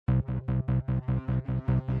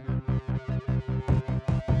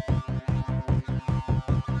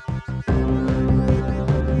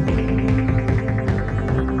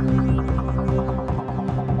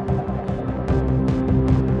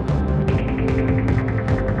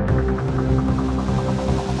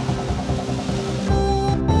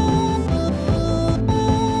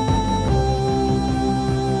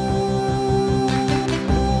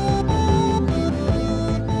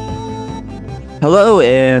Hello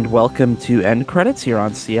and welcome to End Credits here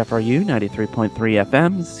on CFRU 93.3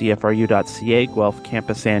 FM, CFRU.ca, Guelph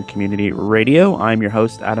Campus and Community Radio. I'm your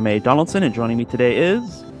host, Adam A. Donaldson, and joining me today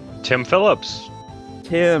is Tim Phillips.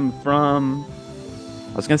 Tim from,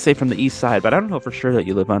 I was going to say from the east side, but I don't know for sure that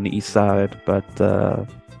you live on the east side, but I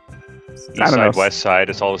East don't side, know. west side,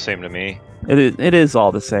 it's all the same to me. It is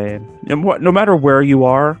all the same. And no matter where you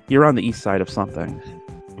are, you're on the east side of something.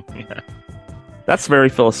 That's very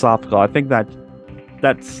philosophical. I think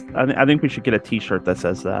I think we should get a t-shirt that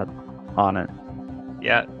says that on it.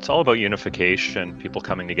 Yeah, it's all about unification, people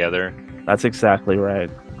coming together. That's exactly right.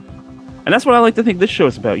 And that's what I like to think this show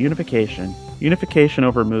is about, unification. Unification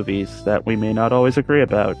over movies that we may not always agree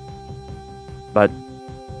about. But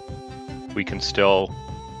We can still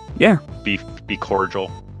be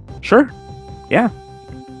cordial. sure. Yeah.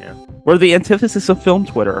 Yeah. We're the antithesis of film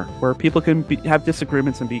Twitter, where people can have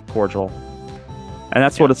disagreements and be cordial. And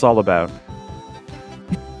that's what it's all about.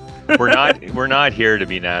 We're not here to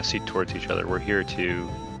be nasty towards each other. We're here to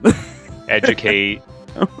educate,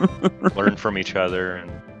 learn from each other, and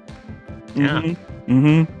yeah.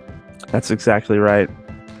 Mm-hmm. That's exactly right.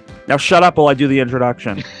 Now shut up while I do the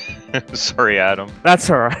introduction. Sorry, Adam. That's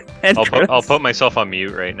all right. I'll put myself on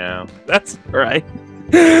mute right now. That's all right.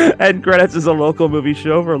 End Credits is a local movie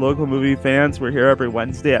show for local movie fans. We're here every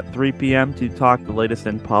Wednesday at 3 p.m. to talk the latest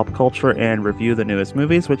in pop culture and review the newest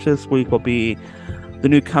movies, which this week will be the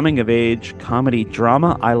new coming-of-age comedy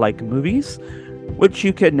drama, I Like Movies, which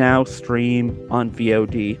you can now stream on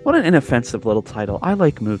VOD. What an inoffensive little title, I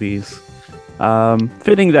Like Movies.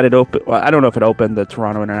 Fitting that it opened, well, I don't know if it opened the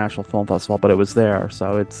Toronto International Film Festival, but it was there.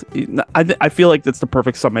 So I feel like that's the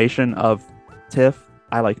perfect summation of TIFF,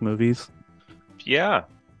 I Like Movies. Yeah.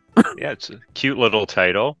 Yeah, it's a cute little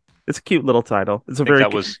title. It's a cute little title. It's a I think very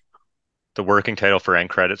that was the working title for End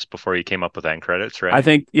Credits before you came up with End Credits, right? I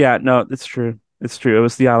think, yeah, no, it's true. It's true. It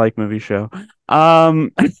was the I Like Movie show.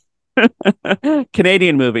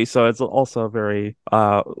 Canadian movie, so it's also a very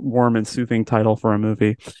warm and soothing title for a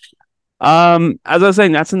movie. As I was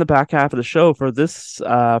saying, that's in the back half of the show. For this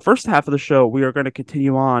first half of the show, we are going to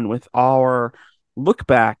continue on with our look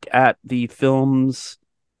back at the films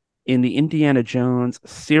in the Indiana Jones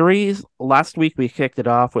series. Last week, we kicked it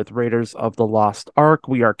off with Raiders of the Lost Ark.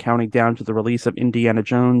 We are counting down to the release of Indiana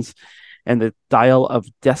Jones and the Dial of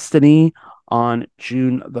Destiny on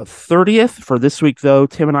June the 30th. For this week, though,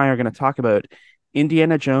 Tim and I are going to talk about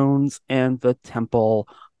Indiana Jones and the Temple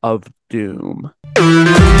of Doom.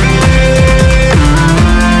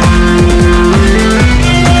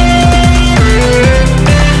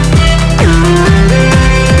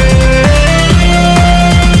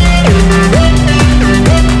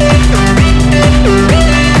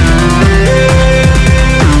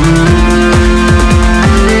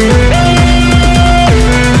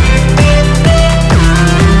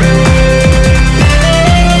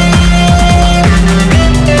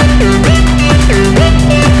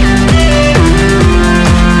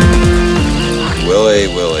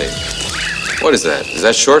 What is that? Is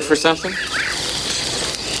that short for something?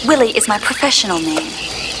 Willie is my professional name.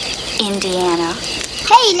 Indiana.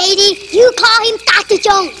 Hey, lady, you call him Dr.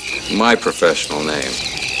 Jones. My professional name.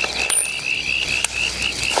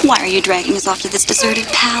 Why are you dragging us off to this deserted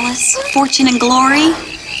palace? Fortune and glory?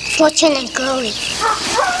 Fortune and glory.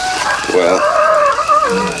 Well,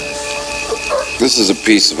 this is a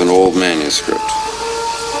piece of an old manuscript.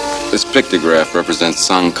 This pictograph represents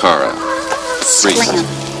Sankara. Slam.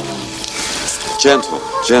 Gentle.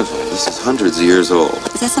 This is hundreds of years old.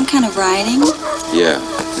 Is that some kind of writing? Yeah,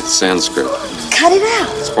 it's Sanskrit. Cut it out.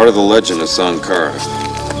 It's part of the legend of Sankara.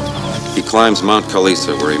 He climbs Mount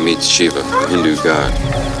Kalisa where he meets Shiva, the Hindu god.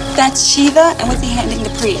 That's Shiva, and what's he handing the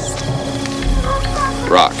priest?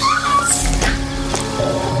 Rocks.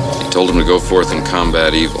 He told him to go forth and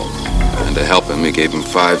combat evil. And to help him, he gave him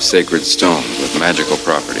 5 sacred stones with magical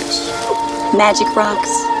properties. Magic rocks.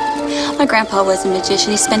 My grandpa was a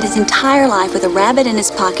magician. He spent his entire life with a rabbit in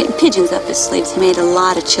his pocket and pigeons up his sleeves. He made a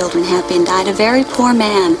lot of children happy and died a very poor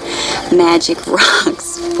man. Magic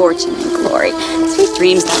rocks, fortune and glory. Sweet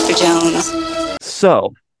dreams, Dr. Jones.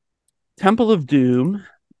 So, Temple of Doom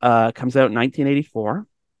comes out in 1984.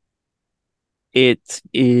 It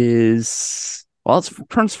is, well, it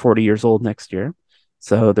turns 40 years old next year.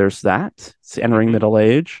 So there's that. It's entering middle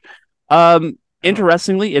age.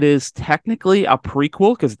 Interestingly, it is technically a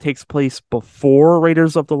prequel because it takes place before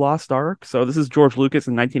Raiders of the Lost Ark. So this is George Lucas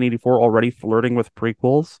in 1984 already flirting with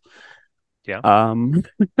prequels. Yeah.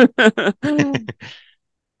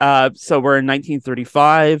 So we're in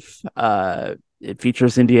 1935. It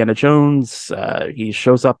features Indiana Jones. He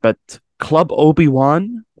shows up at Club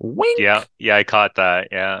Obi-Wan. Wink. Yeah, I caught that.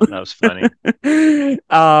 Yeah, that was funny.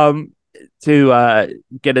 To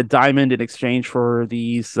get a diamond in exchange for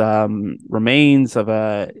these remains of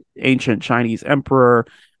a ancient Chinese emperor.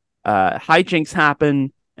 Hijinks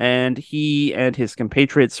happen, and he and his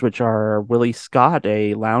compatriots, which are Willie Scott,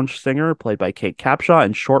 a lounge singer played by Kate Capshaw,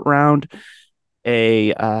 and Short Round,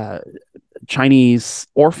 a Chinese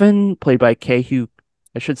orphan played by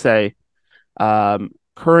I should say,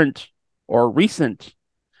 current or recent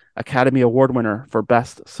Academy Award winner for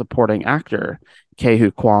Best Supporting Actor,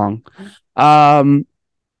 Ke Kwang. And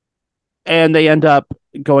they end up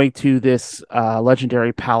going to this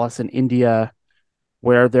legendary palace in India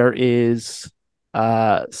where there is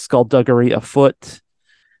skullduggery afoot.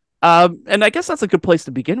 And I guess that's a good place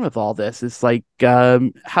to begin with all this. It's like,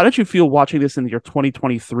 how did you feel watching this in your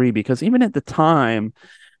 2023? Because even at the time,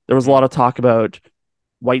 there was a lot of talk about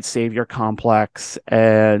white savior complex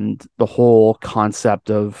and the whole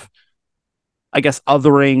concept of, I guess,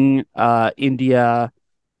 othering India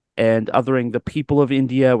and othering the people of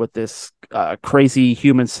India with this crazy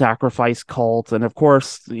human sacrifice cult. And of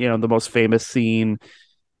course, the most famous scene,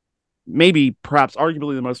 maybe perhaps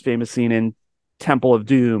arguably the most famous scene in Temple of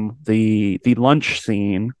Doom, the lunch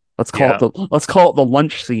scene. Let's call it the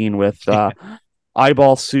lunch scene with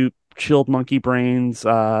eyeball soup, chilled monkey brains,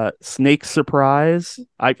 snake surprise.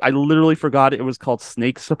 I literally forgot it was called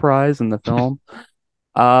Snake Surprise in the film.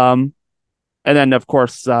 And then of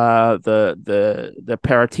course the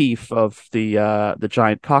aperitif of the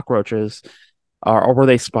giant cockroaches, or were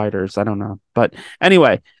they spiders? I don't know. But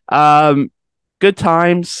anyway, good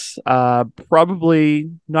times.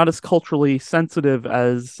 Probably not as culturally sensitive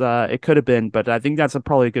as it could have been, but I think that's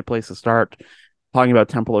probably a good place to start talking about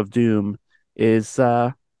Temple of Doom. Is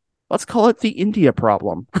let's call it the India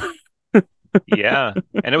problem. Yeah,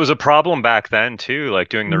 and it was a problem back then too. Like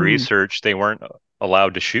doing the research, they weren't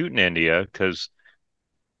allowed to shoot in India because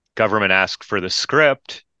government asked for the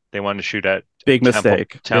script. They wanted to shoot at Big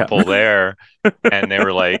mistake. Temple there, and they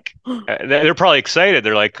were like, they're probably excited.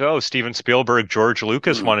 They're like, oh, Steven Spielberg, George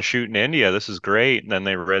Lucas want to shoot in India. This is great. And then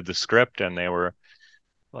they read the script and they were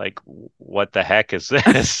like, what the heck is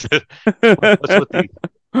this? What's with these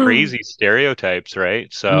crazy stereotypes,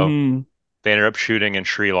 right? So they ended up shooting in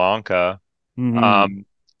Sri Lanka.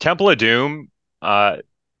 Temple of Doom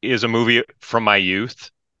is a movie from my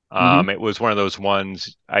youth. It was one of those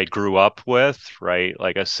ones I grew up with, right?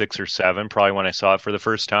 Like a 6 or 7, probably when I saw it for the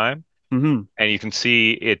first time. And you can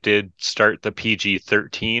see it did start the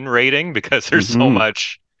PG-13 rating because there's so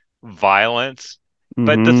much violence.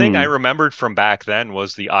 But the thing I remembered from back then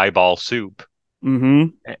was the eyeball soup.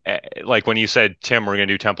 Like when you said, Tim, we're going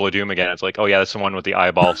to do Temple of Doom again, it's like, oh yeah, that's the one with the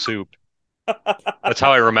eyeball soup. That's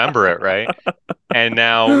how I remember it, right? And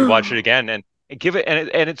now watch it again and give it,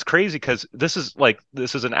 and it's crazy because this is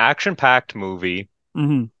an action-packed movie.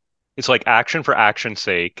 It's like action for action's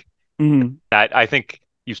sake. That I think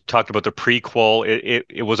you talked about the prequel.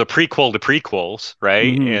 It was a prequel to prequels,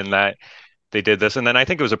 right? In that they did this, and then I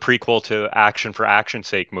think it was a prequel to action for action's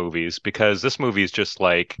sake movies, because this movie is just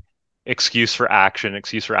like excuse for action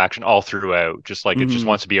all throughout. Just like it just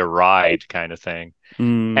wants to be a ride kind of thing.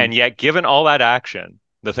 And yet, given all that action,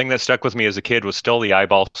 the thing that stuck with me as a kid was still the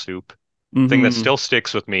eyeball soup. The thing that still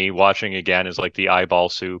sticks with me watching again is like the eyeball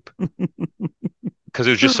soup, because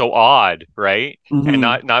it was just so odd, right? And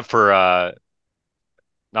not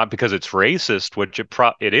because it's racist, which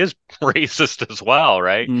it is racist as well,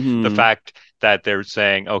 right? The fact that they're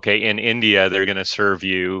saying, okay, in India they're going to serve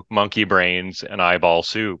you monkey brains and eyeball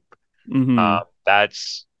soup.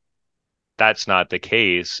 That's not the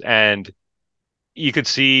case. And you could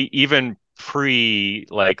see even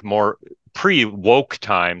pre-woke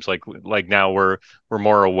times, like now we're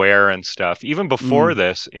more aware and stuff. Even before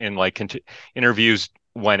this, in interviews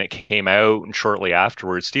when it came out and shortly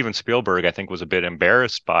afterwards, Steven Spielberg, I think, was a bit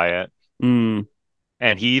embarrassed by it. And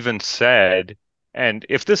he even said, and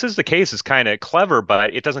if this is the case, it's kind of clever,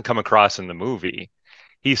 but it doesn't come across in the movie.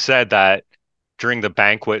 He said that during the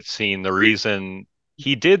banquet scene, the reason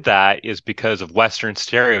he did that is because of Western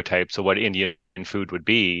stereotypes of what Indian food would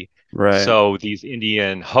be. Right. So these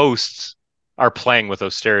Indian hosts are playing with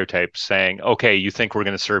those stereotypes, saying, okay, you think we're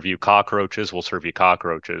going to serve you cockroaches? We'll serve you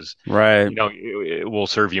cockroaches. Right. We'll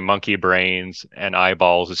serve you monkey brains and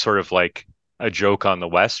eyeballs. It's sort of like a joke on the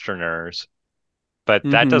Westerners. But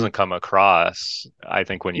that doesn't come across, I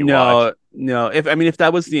think, when you watch. No. If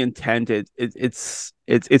that was the intent, it's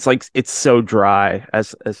like it's so dry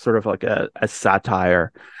as sort of like a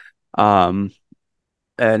satire. And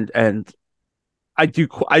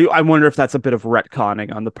I wonder if that's a bit of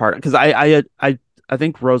retconning on the part, because I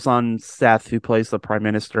think Roseanne Seth, who plays the prime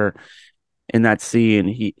minister, in that scene,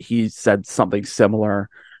 he said something similar.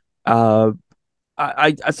 Uh,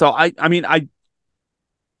 I mean, I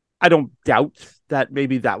don't doubt that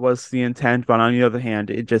maybe that was the intent, but on the other hand,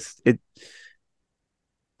 it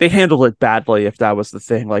they handled it badly if that was the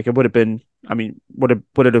thing. Like it would have been, I mean, would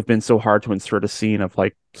it have been so hard to insert a scene of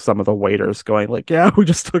like some of the waiters going like, "Yeah, we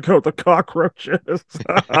just took out the cockroaches,"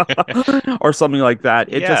 or something like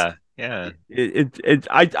that. It just Yeah, yeah.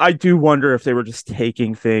 I do wonder if they were just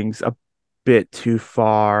taking things a bit too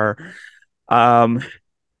far. Um,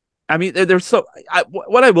 I mean, there's so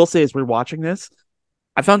what I will say is we're watching this.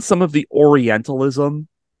 I found some of the Orientalism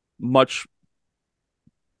much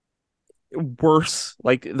worse.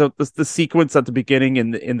 Like the sequence at the beginning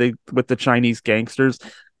in the with the Chinese gangsters,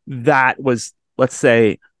 that was, let's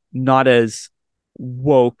say, not as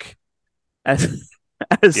woke as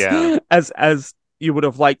as Yeah. as you would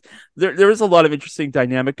have liked. There is a lot of interesting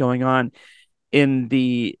dynamic going on in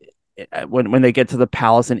the when they get to the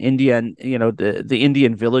palace in India, and the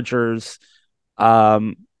Indian villagers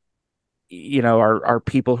um are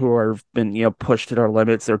people who are been pushed to their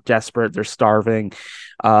limits. They're desperate, they're starving.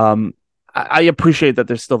 I appreciate that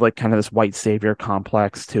there's still like kind of this white savior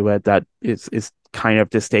complex to it that is kind of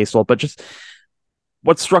distasteful, but just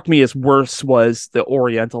what struck me as worse was the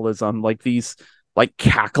Orientalism, like these like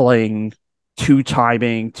cackling,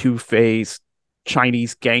 two-timing, two-faced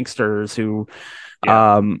Chinese gangsters who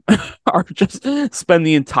Yeah. are just spend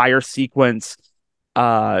the entire sequence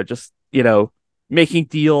just making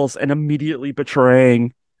deals and immediately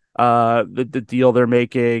betraying the deal they're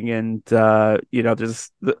making. And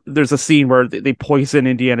there's a scene where they poison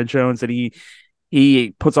Indiana Jones, and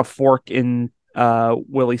he puts a fork in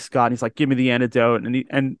Willie Scott, and he's like, "Give me the antidote."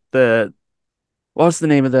 And the what's the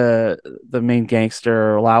name of the main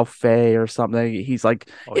gangster, Lao Fei or something? He's like,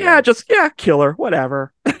 Oh "Yeah, yeah. just kill her,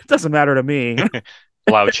 whatever. It doesn't matter to me."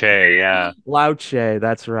 Lao Che, yeah. Lao Che,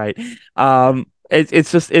 that's right.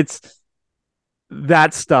 It's just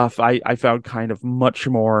that stuff I found kind of much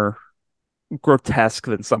more grotesque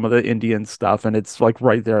than some of the Indian stuff, and it's like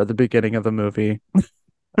right there at the beginning of the movie.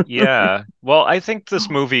 Yeah. Well, I think this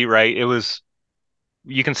movie, right, it was,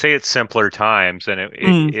 you can say it's simpler times, and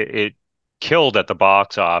Mm, it killed at the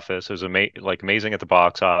box office. It was amazing at the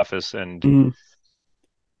box office. And mm,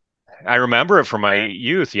 I remember it from my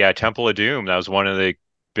youth. Yeah, Temple of Doom. That was one of the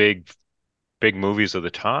big, big movies of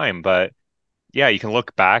the time. But yeah, you can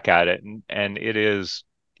look back at it, and it is,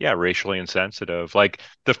 yeah, racially insensitive. Like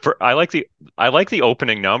I like the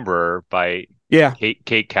opening number by yeah. Kate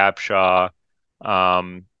Capshaw,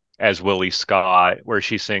 um, as Willie Scott, where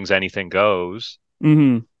she sings "Anything Goes."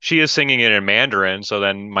 Hmm. She is singing it in Mandarin, so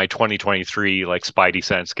then my 2023 like Spidey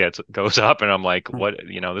sense goes up, and I'm like, what?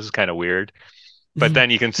 This is kind of weird. But then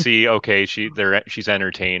you can see, okay, she's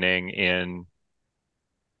entertaining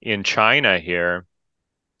in China here.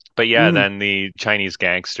 But yeah, Hmm. then the Chinese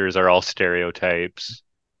gangsters are all stereotypes.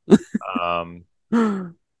 Um,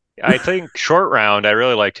 I think Short Round, I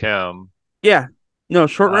really liked him. Yeah. No,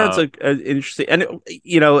 Short Round's Uh, a interesting, and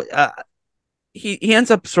he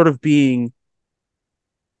ends up sort of being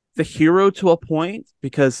the hero to a point,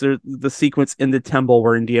 because the sequence in the temple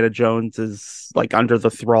where Indiana Jones is like under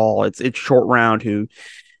the thrall. It's Short Round who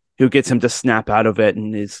gets him to snap out of it,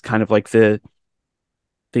 and is kind of like the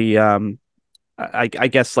I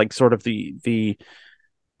guess like sort of the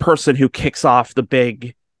person who kicks off the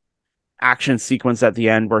big action sequence at the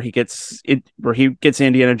end where he gets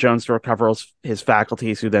Indiana Jones to recover his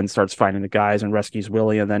faculties, who then starts finding the guys and rescues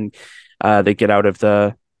Willie, and then they get out of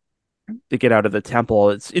the temple.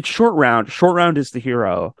 It's Short Round. Short Round is the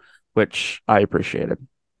hero, which I appreciated.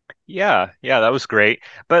 yeah, yeah, that was great.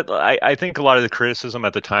 But I think a lot of the criticism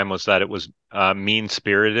at the time was that it was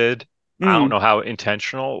mean-spirited. I don't Mm, know how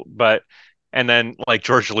intentional, but and then like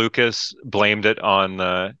George Lucas blamed it on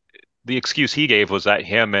the excuse he gave was that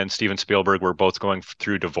him and Steven Spielberg were both going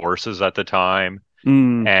through divorces at the time,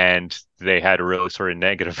 mm, and they had a really sort of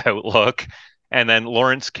negative outlook. And then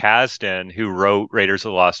Lawrence Kasdan, who wrote Raiders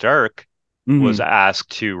of the Lost Ark, was mm,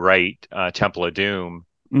 asked to write Temple of Doom,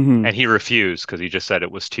 mm, and he refused because he just said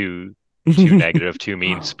it was too negative, too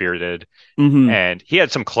mean-spirited. mm, And he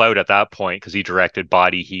had some clout at that point because he directed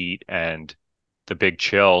Body Heat and The Big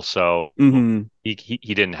Chill, so mm, he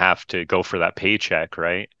didn't have to go for that paycheck,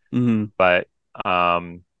 right? mm. But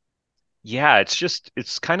um, yeah,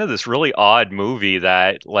 it's kind of this really odd movie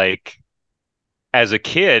that like as a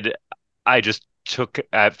kid, I just took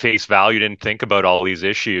at face value, didn't think about all these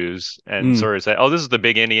issues, and Mm, sort of said, "Oh, this is the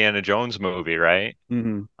big Indiana Jones movie, right?"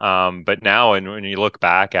 mm. But now, and when you look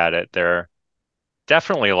back at it, there are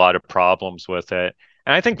definitely a lot of problems with it.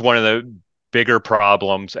 And I think one of the bigger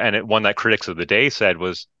problems, and one that critics of the day said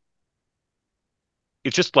was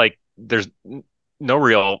it's just like there's no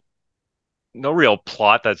real no real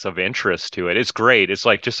plot that's of interest to it. It's great. It's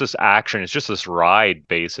like just this action. It's just this ride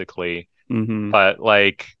basically. Mm-hmm. But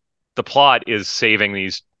like the plot is saving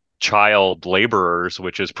these child laborers,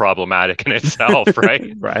 which is problematic in itself,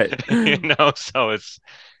 right? Right. So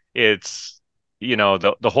it's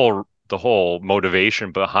the whole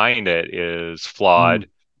motivation behind it is Mm. flawed,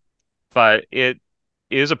 but it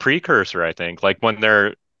is a precursor, I think. Like when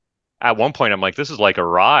they're at one point, I'm like, this is like a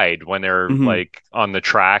ride when they're Mm-hmm. like on the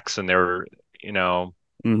tracks and they're, you know,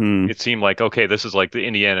 Mm-hmm. it seemed like, okay, this is like the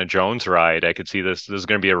Indiana Jones ride. I could see this is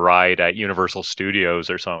going to be a ride at Universal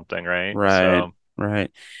Studios or something, right? Right. So,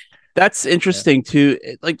 Right. That's yeah. interesting too.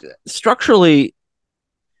 Like structurally,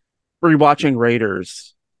 rewatching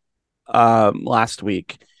Raiders last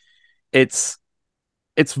week, it's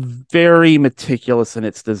it's very meticulous in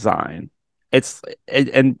its design. It's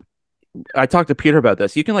and I talked to Peter about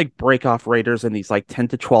this. You can like break off Raiders in these like 10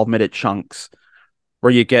 to 12-minute chunks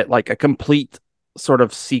where you get like a complete sort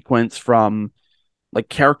of sequence from like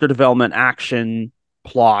character development, action,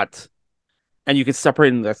 plot, and you can separate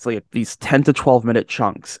in this like these 10 to 12-minute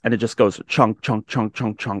chunks, and it just goes chunk, chunk, chunk,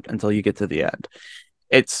 chunk, chunk until you get to the end.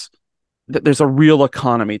 It's there's a real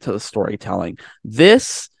economy to the storytelling.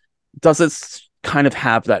 This doesn't kind of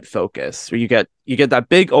have that focus where you get that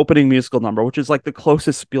big opening musical number, which is like the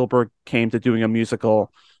closest Spielberg came to doing a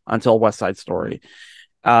musical until West Side Story.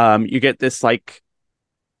 You get this like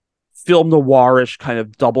film noirish kind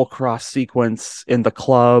of double cross sequence in the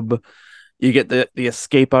club. You get the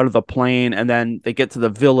escape out of the plane, and then they get to the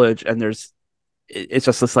village, and it's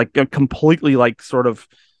just this like a completely like sort of,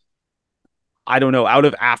 I don't know, out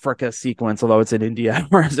of Africa sequence, although it's in India,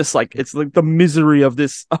 where it's like the misery of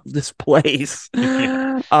this place.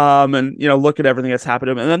 Yeah. And look at everything that's happened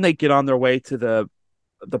to them. And then they get on their way to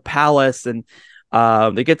the palace, and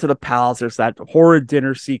they get to the palace. There's that horrid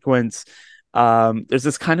dinner sequence. There's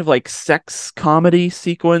this kind of like sex comedy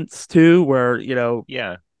sequence too, where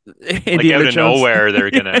Yeah. Like Indiana out of Jones, nowhere, they're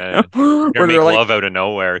gonna where make they're like, love out of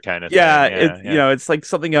nowhere kind of yeah, thing. it Yeah, yeah. it's like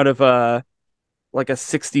something out of like a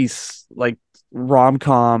 60s like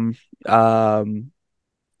rom-com. And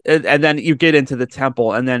then you get into the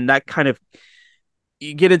temple, and then that kind of,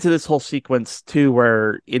 you get into this whole sequence too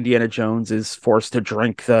where Indiana Jones is forced to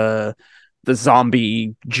drink the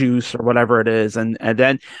zombie juice or whatever it is, and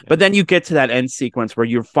then Yeah. but then you get to that end sequence where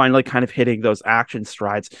you're finally kind of hitting those action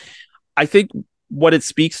strides. I think what it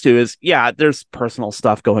speaks to is, yeah, there's personal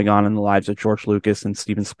stuff going on in the lives of George Lucas and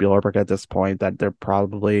Steven Spielberg at this point that they're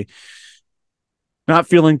probably not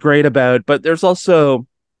feeling great about, but there's also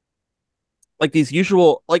like these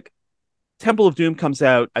usual, like Temple of Doom comes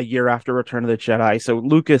out a year after Return of the Jedi, so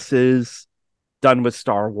Lucas is done with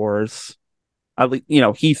Star Wars. At least,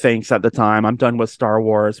 he thinks at the time, I'm done with Star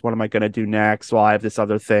Wars. What am I going to do next? Well, I have this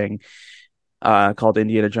other thing called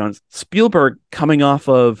Indiana Jones. Spielberg, coming off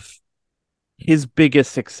of his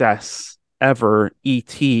biggest success ever,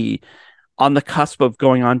 E.T., on the cusp of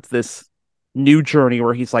going on to this new journey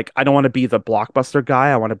where he's like, I don't want to be the blockbuster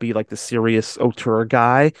guy. I want to be like the serious auteur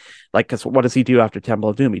guy. Like, because what does he do after Temple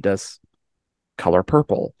of Doom? He does Color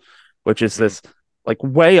Purple, which is Mhm. this like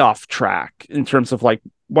way off track in terms of like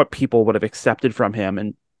what people would have accepted from him,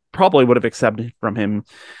 and probably would have accepted from him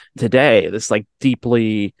today. This like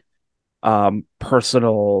deeply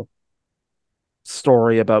personal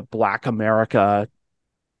story about Black America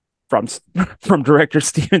from from director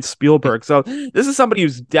Steven Spielberg. So this is somebody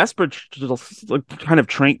who's desperate to kind of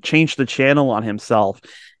change the channel on himself,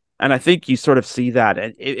 and I think you sort of see that.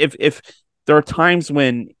 And if there are times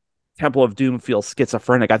when Temple of Doom feels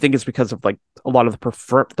schizophrenic, I think it's because of like a lot of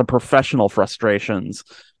the professional frustrations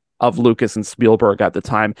of Lucas and Spielberg at the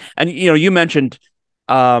time. And you mentioned,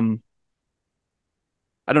 I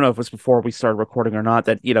don't know if it was before we started recording or not,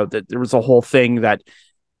 that that there was a whole thing that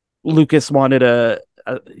Lucas wanted a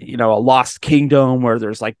lost kingdom where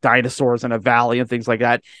there's like dinosaurs in a valley and things like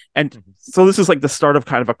that. And Mhm. so this is like the start of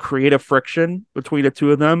kind of a creative friction between the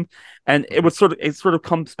two of them. And Mhm. it sort of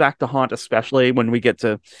comes back to haunt, especially when we get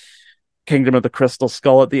to Kingdom of the Crystal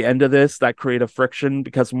Skull at the end of this, that creative friction,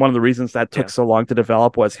 because one of the reasons that took Yeah. so long to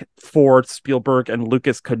develop was Ford, Spielberg, and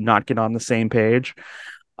Lucas could not get on the same page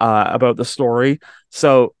about the story.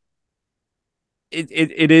 So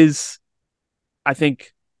it is, I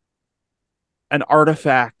think, an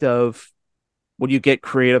artifact of when you get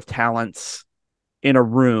creative talents in a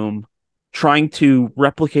room trying to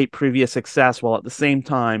replicate previous success while at the same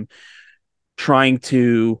time trying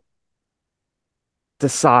to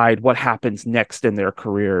decide what happens next in their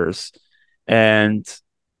careers. And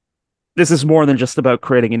this is more than just about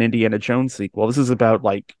creating an Indiana Jones sequel. This is about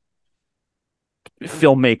like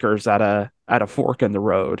filmmakers at a fork in the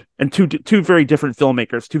road, and two very different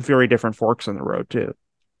filmmakers, two very different forks in the road too.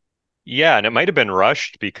 Yeah, and it might have been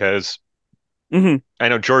rushed because Hmm. I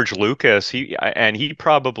know George Lucas, he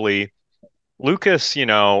probably Lucas,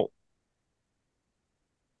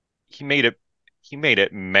 he made it he made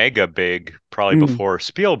it mega big probably Hmm. before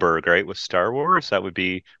Spielberg, right? With Star Wars, that would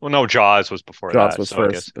be well, no, Jaws was before Jaws that, was so I first,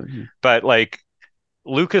 guess. But like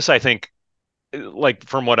Lucas, I think, like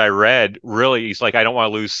from what I read, really, he's like, I don't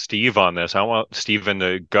want to lose Steve on this. I don't want Steven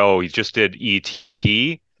to go. He just did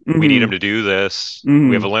E.T. We need hmm him to do this.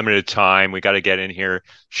 We have hmm a limited time. We got to get in here,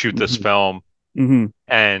 shoot this hmm film, hmm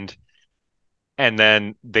and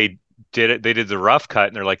then they did the rough cut,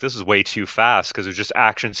 and they're like, this is way too fast because it was just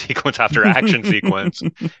action sequence after action sequence.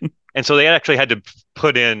 And so they actually had to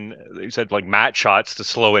put in, they said like matte shots to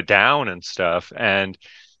slow it down and stuff. And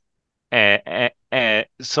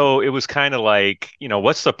so it was kind of like,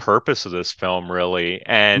 what's the purpose of this film really?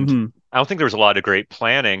 And hmm I don't think there was a lot of great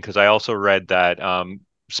planning because I also read that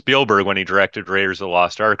Spielberg, when he directed Raiders of the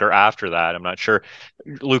Lost Ark, or after that, I'm not sure,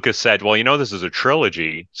 Lucas said, well, this is a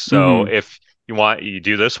trilogy. So hmm if you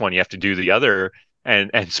do this one, you have to do the other. And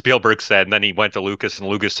Spielberg said, and then he went to Lucas, and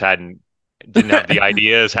Lucas didn't have the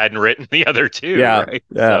ideas, hadn't written the other two, Yeah, right?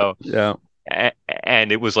 yeah, So yeah.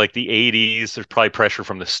 and it was like the 80s. There's probably pressure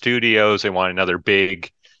from the studios. They want another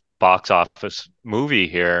big box office movie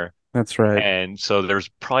here. That's right. And so there's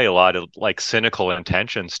probably a lot of like cynical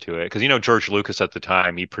intentions to it. Because, George Lucas at the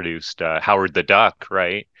time, he produced Howard the Duck,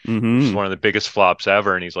 right? Which is Hmm one of the biggest flops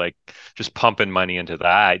ever. And he's like just pumping money into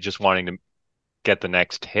that, just wanting to get the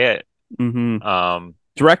next hit. hmm Um,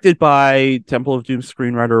 Directed by Temple of Doom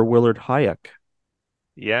screenwriter Willard Hayek.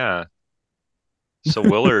 yeah. So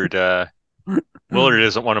Willard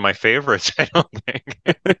isn't one of my favorites, I don't think.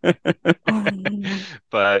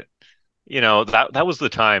 But that was the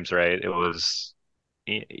times, right? It was,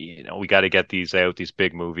 we got to get these out, these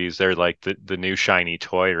big movies. They're like the new shiny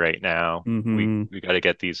toy right now. hmm We got to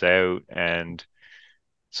get these out, and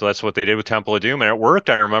so that's what they did with Temple of Doom, and it worked.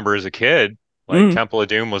 I remember as a kid, like hmm Temple of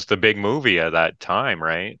Doom was the big movie at that time,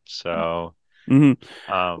 right? So, hmm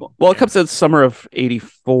Well, it yeah, comes out summer of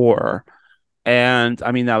 '84, and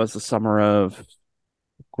I mean that was the summer of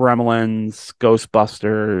Gremlins,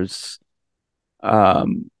 Ghostbusters.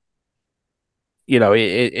 Um,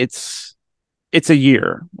 it's a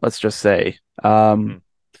year, let's just say, mhm,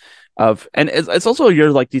 and it's also a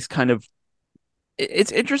year like these kind of.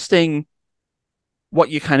 It's interesting what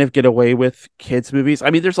you kind of get away with kids movies.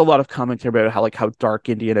 I mean, there's a lot of commentary about how dark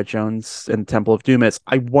Indiana Jones and Temple of Doom is.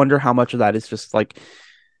 I wonder how much of that is just like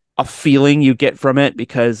a feeling you get from it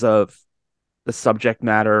because of the subject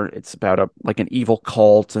matter. It's about an evil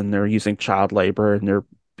cult, and they're using child labor, and they're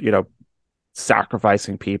you know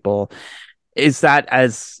sacrificing people. Is that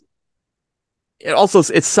as it also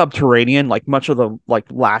it's subterranean? Like much of the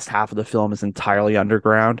last half of the film is entirely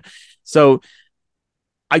underground. So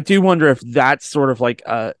I do wonder if that sort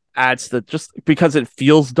of adds the just because it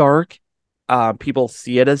feels dark, people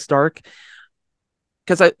see it as dark.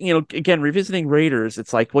 Because again, revisiting Raiders,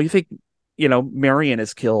 it's like, well, you think, Marion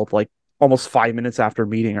is killed like almost 5 minutes after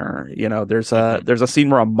meeting her. There's a mhm, there's a scene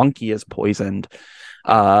where a monkey is poisoned.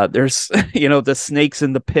 There's the snakes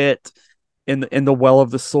in the pit, in the well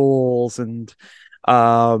of the souls, and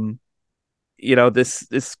um,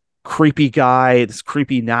 this creepy guy, this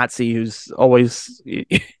creepy Nazi who's always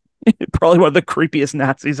probably one of the creepiest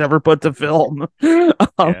Nazis ever put to film.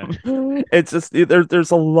 yeah, It's just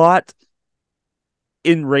there's a lot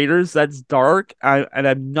in Raiders that's dark, and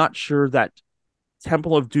I'm not sure that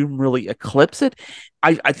Temple of Doom really eclipse it.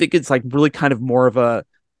 I think it's like really kind of more of a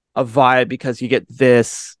vibe because you get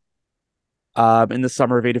this in the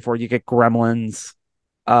summer of '84, you get Gremlins,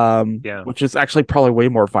 yeah, which is actually probably way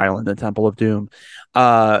more violent than Temple of Doom.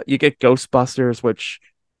 You get Ghostbusters, which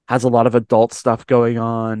has a lot of adult stuff going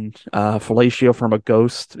on, fellatio from a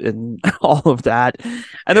ghost and all of that. And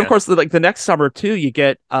then of yeah. course the next summer too, you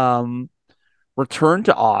get Return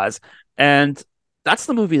to Oz. And that's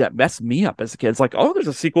the movie that messed me up as a kid. It's like, oh, there's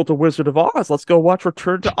a sequel to Wizard of Oz. Let's go watch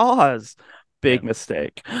Return to Oz. Yeah. Big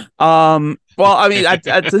mistake. Well, I mean, at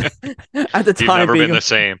the You've time never been being the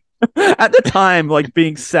same. at the time, like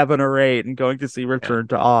being 7 or 8 and going to see Yeah. Return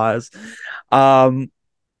to Oz.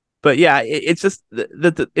 But yeah, it's just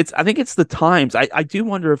it's I think it's the times. I do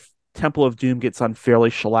wonder if Temple of Doom gets unfairly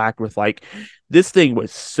shellacked with like this thing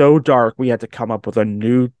was so dark we had to come up with a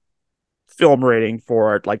new film rating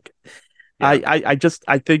for it. Like Yeah.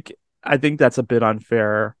 I think that's a bit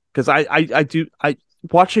unfair because I do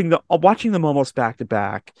watching them almost back to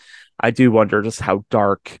back. I do wonder just how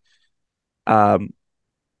dark,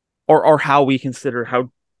 or how we consider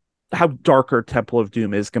how how darker Temple of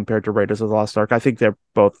Doom is compared to Raiders of the Lost Ark. I think they're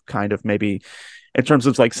both kind of maybe in terms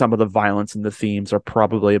of like some of the violence and the themes are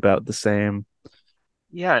probably about the same.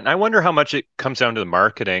 Yeah, and I wonder how much it comes down to the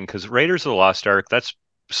marketing because Raiders of the Lost Ark, that's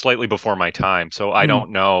slightly before my time. So I Mm,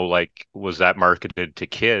 don't know, like, was that marketed to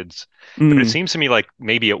kids? But it mm. seems to me like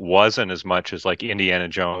maybe it wasn't as much as like Indiana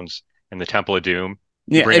Jones and the Temple of Doom.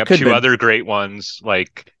 You Yeah, bring it up could have two been. other great ones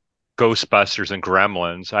like Ghostbusters and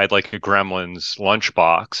Gremlins. I had like a Gremlins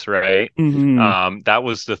lunchbox, right? Hmm. That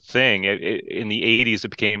was the thing. In the 80s, it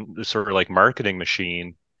became the sort of like marketing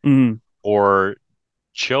machine Hmm. for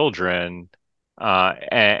children.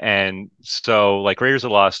 And so like Raiders of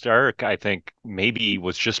the Lost Ark, I think maybe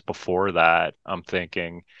was just before that. I'm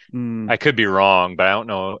thinking Mm. I could be wrong, but I don't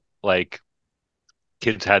know. Like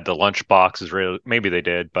kids had the lunch boxes, really, maybe they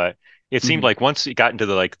did, but it seemed Hmm. like once it got into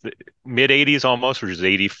the like the mid 80s almost, which is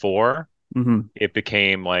 84, Hmm. it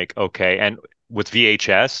became like okay. And with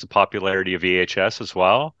VHS, the popularity of VHS as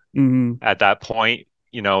well, Hmm. at that point,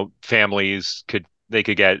 families could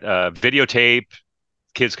get videotape.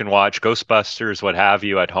 Kids can watch Ghostbusters, what have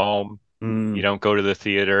you, at home. You Hmm. don't go to the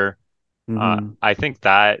theater. Hmm. I think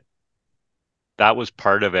that was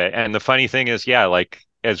part of it. And the funny thing is, yeah, like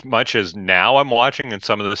as much as now I'm watching and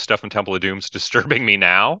some of the stuff in Temple of Doom's disturbing me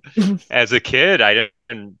now, as a kid, I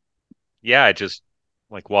didn't, yeah, it just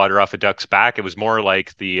like water off a duck's back. It was more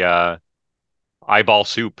like the eyeball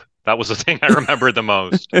soup. That was the thing I remember the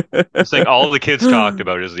most. The thing all the kids talked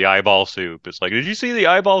about is the eyeball soup. It's like, did you see the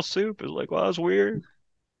eyeball soup? It's like, well, that's weird.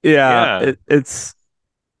 Yeah, Yeah. it's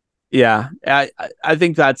yeah. I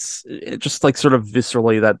think that's just like sort of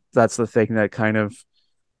viscerally that's the thing that kind of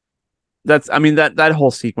that's I mean that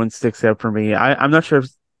whole sequence sticks out for me. I'm not sure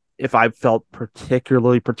if I felt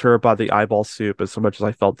particularly perturbed by the eyeball soup as so much as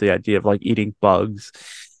I felt the idea of like eating bugs.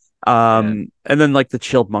 Yeah. And then like the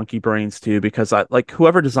chilled monkey brains too, because I like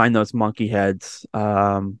whoever designed those monkey heads,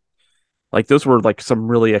 like those were like some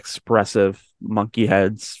really expressive monkey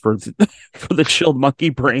heads for for the chilled monkey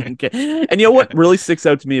brain. And you know what really sticks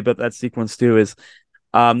out to me about that sequence too is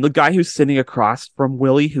the guy who's sitting across from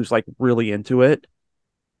Willie, who's like really into it,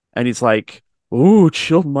 and he's like, "Ooh,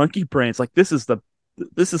 chilled monkey brains! Like this is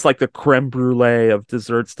like the creme brulee of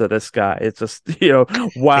desserts to this guy. It's just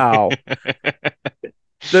wow.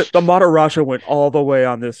 The Maharaja went all the way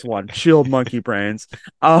on this one. Chilled monkey brains.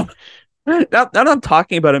 Um, now that I'm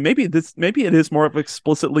talking about it, maybe it is more of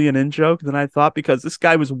explicitly an in joke than I thought because this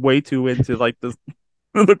guy was way too into like the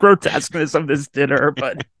grotesqueness of this dinner,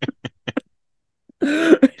 but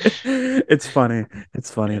it's funny.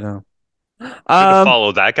 It's funny Yeah. though. Should have Um.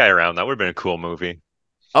 followed that guy around. That would have been a cool movie.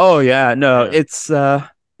 Oh yeah. No. Yeah. It's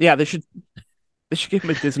yeah. They should give him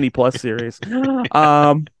a Disney Plus series.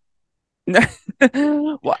 Um.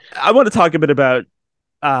 Well, I want to talk a bit about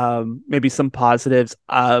maybe some positives.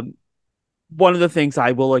 One of the things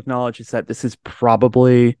I will acknowledge is that this is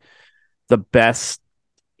probably the best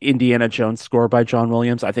Indiana Jones score by John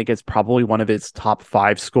Williams. I think it's probably one of his top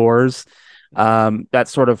five scores.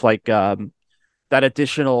 That's sort of like that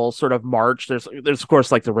additional sort of march. There's of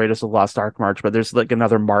course like the Raiders of the Lost Ark march, but there's like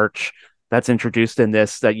another march that's introduced in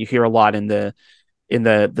this that you hear a lot in the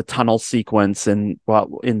tunnel sequence and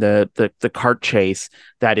well in the cart chase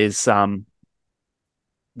that is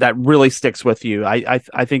that really sticks with you. I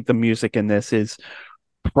think the music in this is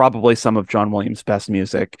probably some of John Williams' best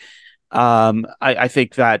music. I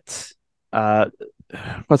think that uh,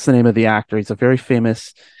 what's the name of the actor? He's a very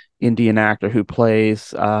famous Indian actor who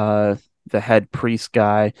plays the head priest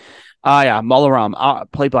guy. Ah, yeah, Malaram,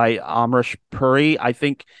 played by Amrish Puri. I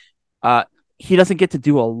think uh, he doesn't get to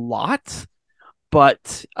do a lot,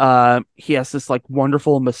 but he has this like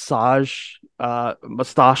wonderful mustache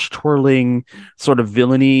twirling sort of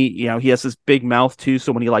villainy. He has this big mouth too,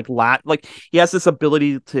 so when he like he has this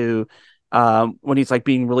ability to when he's like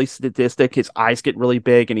being really sadistic, his eyes get really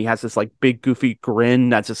big and he has this like big goofy grin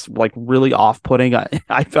that's just like really off-putting.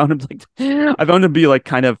 I found him I found him to be like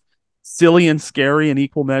kind of silly and scary in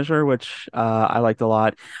equal measure, which I liked a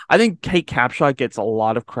lot. I think Kate Capshaw gets a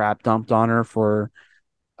lot of crap dumped on her for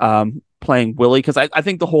playing Willie because I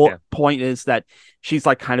think the whole Yeah. point is that she's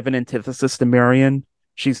like kind of an antithesis to Marion.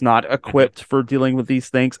 She's not Hmm. equipped for dealing with these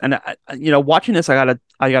things, and watching this, I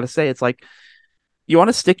gotta say, it's like you want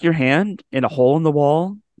to stick your hand in a hole in the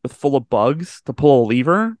wall with full of bugs to pull a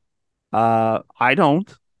lever. I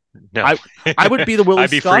don't. No. I I would be the Willie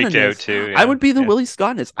I'd be Scott in freaked out this. too. I Yeah. would be the Yeah. Willie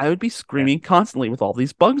Scott in this. I would be Yeah. screaming constantly with all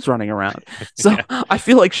these bugs running around. So Yeah. I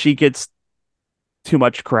feel like she gets too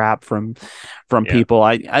much crap from Yeah. people.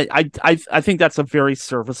 I think that's a very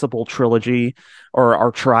serviceable trilogy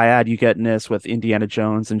or triad you get in this with Indiana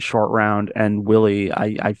Jones and Short Round and Willie.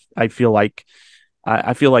 I feel like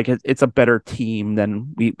I feel like it's a better team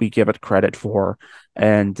than we give it credit for.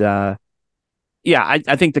 And yeah,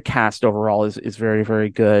 I think the cast overall is very, very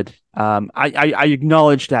good. I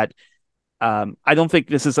acknowledge that I don't think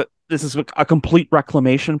this is a complete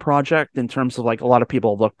reclamation project in terms of like a lot of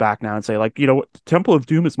people look back now and say like, Temple of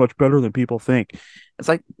Doom is much better than people think. It's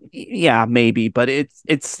like, yeah, maybe, but it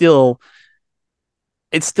still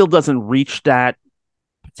doesn't reach that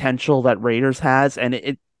potential that Raiders has, and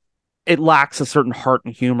it lacks a certain heart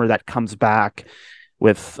and humor that comes back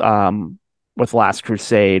with Last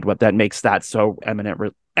Crusade, what that makes that so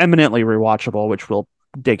eminently rewatchable, which we'll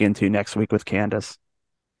dig into next week with Candace.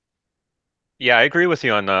 Yeah, I agree with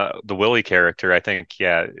you on the Willie character. I think,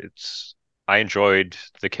 yeah, I enjoyed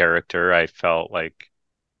the character. I felt like,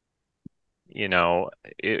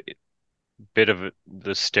 bit of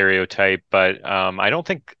the stereotype, but I don't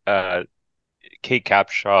think Kate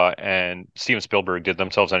Capshaw and Steven Spielberg did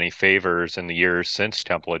themselves any favors in the years since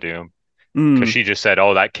Temple of Doom, because she just said,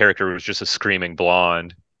 "Oh, that character was just a screaming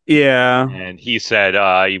blonde." Yeah, and he said,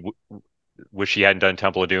 he wish he hadn't done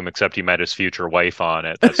Temple of Doom, except he met his future wife on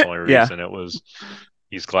it. That's the only reason it was.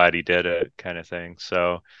 He's glad he did it, kind of thing.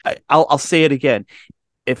 So I'll say it again.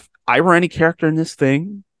 If I were any character in this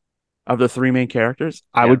thing, of the three main characters,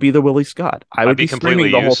 I would be the Willie Scott. I would be completely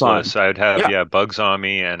screaming the useless. whole time. I'd have bugs on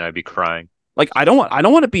me, and I'd be crying. Like I don't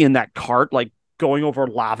want to be in that cart, like going over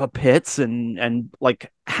lava pits and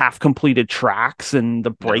like half completed tracks, and the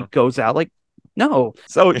brake goes out. Like no.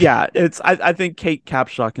 So yeah, I think Kate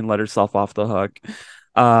Capshaw can let herself off the hook.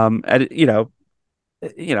 And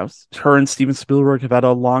her and Steven Spielberg have had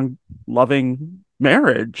a long, loving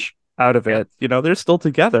marriage out of it. They're still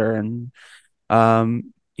together, and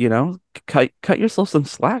cut yourself some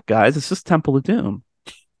slack, guys. It's just Temple of Doom.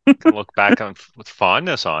 Look back with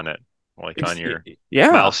fondness on it, like on your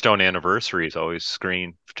milestone anniversaries. Always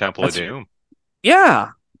screen Temple of Doom.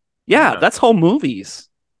 Yeah, that's whole movies.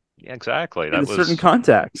 Yeah, exactly. In a certain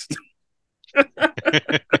context.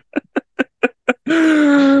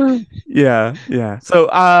 Yeah.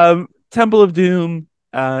 So, Temple of Doom,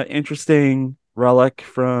 interesting relic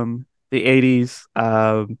from the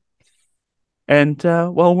 80s, and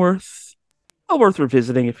well worth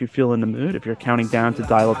revisiting if you feel in the mood. If you're counting down to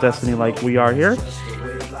Dial of Destiny like we are here,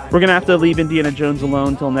 we're gonna have to leave Indiana Jones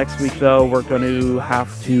alone till next week. Though we're going to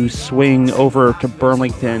have to swing over to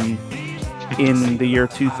Burlington in the year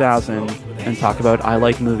 2000 and talk about I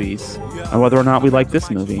Like Movies and whether or not we like this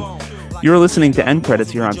movie. You're listening to End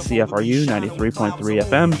Credits here on CFRU 93.3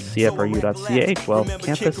 FM, CFRU.ca, 12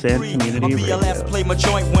 campus and community radio. Play my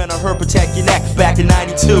joint when I heard Protect Your Neck back in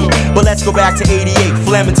 92. But let's go back to 88,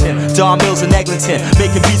 Flemington, Don Mills and Eglinton,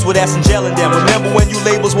 making beats with S and Gel and them. Remember when you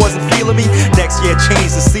labels wasn't feeling me? Next year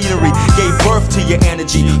changed the scenery, gave birth to your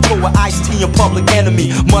energy. Told with Ice-T, your public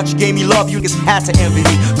enemy. Much gave me love, you just had to envy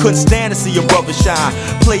me. Couldn't stand to see your brother shine.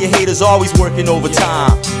 Player haters always working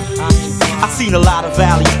overtime. I seen a lot of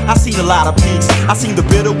valleys, I seen a lot of peaks. I seen the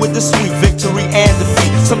bitter with the sweet, victory and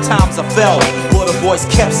defeat. Sometimes I fell, but a voice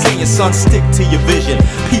kept saying, son, stick to your vision,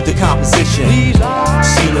 peep the composition.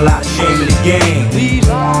 Seen a lot of shame in the game,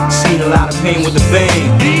 seen a lot of pain with the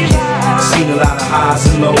fame, seen a lot of highs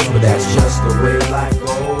and lows, but that's just the way life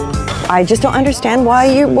goes. I just don't understand why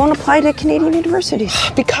you won't apply to Canadian universities.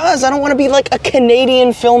 Because I don't want to be like a Canadian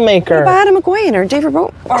filmmaker. What about Adam McGuane or David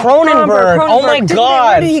Cronenberg. Oh my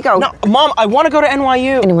God. Where did he go? No, Mom, I want to go to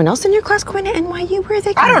NYU. Anyone else in your class going to NYU? Where are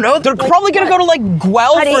they going? I don't know. They're probably going to go to like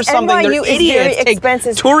Guelph or something. NYU They're idiots. Very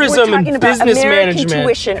expensive. Tourism and business American management.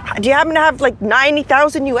 Tuition. Do you happen to have like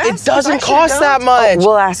 90,000 US? It doesn't cost that much. Oh,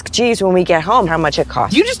 we'll ask Jeeves when we get home how much it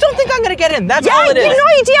costs. You just don't think I'm going to get in. That's all it is. You have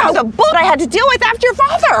no idea the bull I had to deal with after your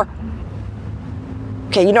father.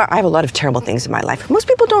 Okay, I have a lot of terrible things in my life. Most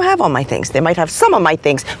people don't have all my things. They might have some of my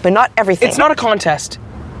things, but not everything. It's not a contest.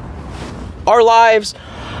 Our lives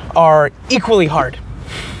are equally hard.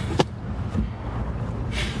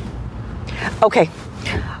 Okay,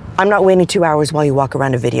 I'm not waiting 2 hours while you walk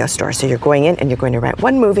around a video store. So you're going in and you're going to rent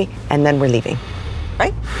one movie and then we're leaving.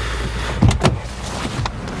 Right?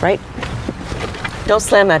 Right? Don't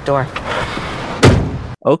slam that door.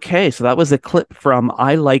 Okay, so that was a clip from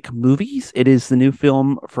I Like Movies. It is the new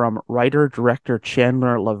film from writer-director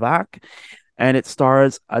Chandler Levac, and it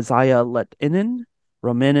stars Isaiah Lettinen,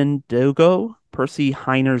 Romanen Dogo, Percy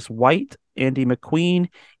Heiners-White, Andy McQueen,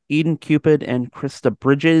 Eden Cupid, and Krista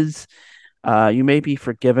Bridges. You may be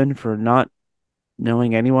forgiven for not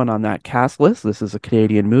knowing anyone on that cast list. This is a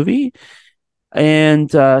Canadian movie. And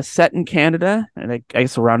set in Canada, and I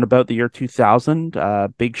guess around about the year 2000,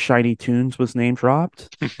 Big Shiny Tunes was name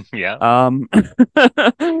dropped. Yeah.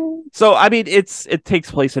 So I mean, it takes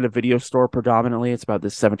place at a video store predominantly. It's about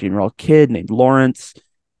this 17-year-old kid named Lawrence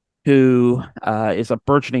who is a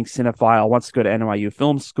burgeoning cinephile, wants to go to NYU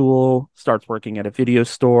Film School, starts working at a video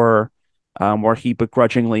store, where he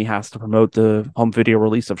begrudgingly has to promote the home video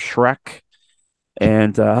release of Shrek,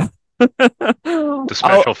 and The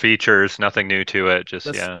special features, nothing new to it. Just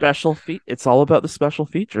It's all about the special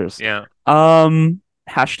features. Yeah. Hashtag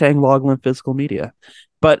Logland Physical Media,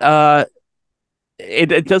 but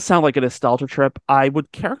it does sound like a nostalgia trip. I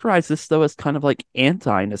would characterize this though as kind of like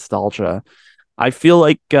anti-nostalgia. I feel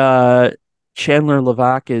like Chandler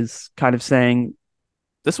Levac is kind of saying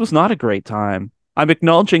this was not a great time. I'm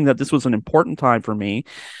acknowledging that this was an important time for me.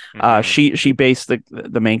 She based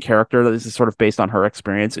the main character. This is sort of based on her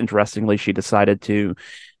experience. Interestingly, she decided to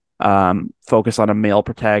focus on a male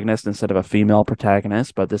protagonist instead of a female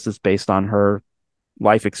protagonist, but this is based on her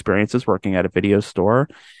life experiences working at a video store.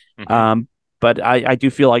 But I do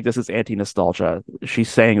feel like this is anti-nostalgia. She's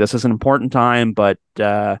saying this is an important time, but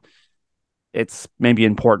it's maybe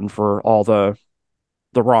important for all the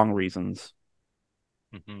wrong reasons.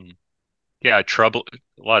 Yeah, a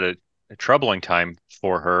lot of a troubling time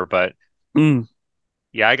for her, but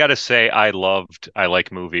yeah, I gotta say I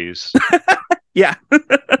like movies. Yeah.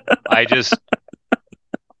 I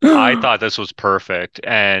thought this was perfect,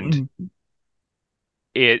 and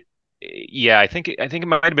I think it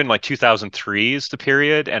might have been like 2003 is the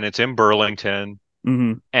period, and it's in Burlington.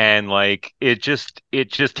 And like it just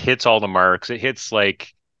hits all the marks. It hits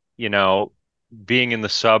like, being in the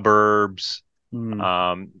suburbs,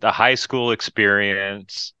 the high school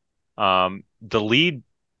experience, the lead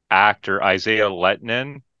actor Isaiah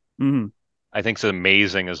Lettinen, I think is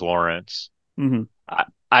amazing as Lawrence.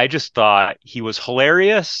 I just thought he was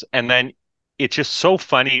hilarious, and then it's just so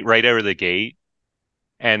funny right out of the gate.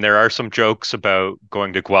 And there are some jokes about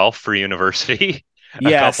going to Guelph for university. A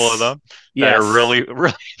couple of them that are really,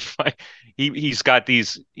 really funny. He's got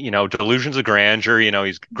these, delusions of grandeur.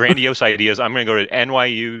 He's grandiose ideas. I'm going to go to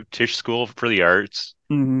NYU Tisch School for the Arts,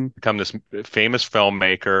 become this famous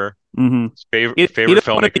filmmaker. Favorite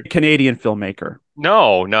filmmaker, Canadian filmmaker.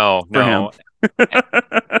 No.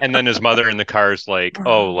 And then his mother in the car is like,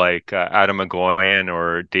 Adam McGowan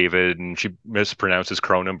or David, and she mispronounces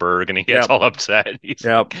Cronenberg, and he gets all upset. He's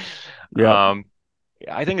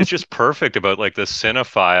I think it's just perfect about like the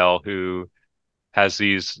cinephile who has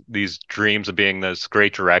these dreams of being this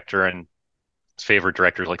great director, and his favorite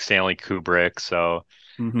directors like Stanley Kubrick. So,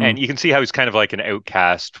 and you can see how he's kind of like an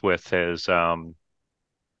outcast with his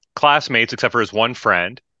classmates, except for his one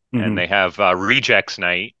friend, and they have Rejects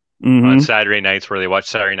Night on Saturday nights where they watch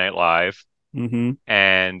Saturday Night Live,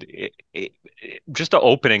 and it just the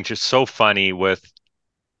opening just so funny with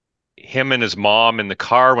him and his mom in the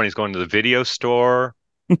car when he's going to the video store.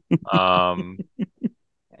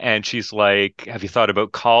 And she's like, have you thought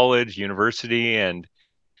about college, university? And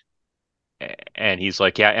he's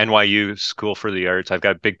like, yeah, NYU School for the Arts. I've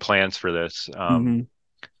got big plans for this. And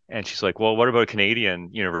she's like, well, what about Canadian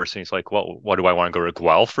university? He's like, well, what do I want to go to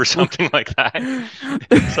Guelph or something like that?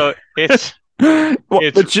 So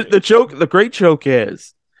the great joke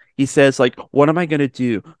is, he says, like, what am I going to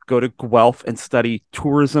do? Go to Guelph and study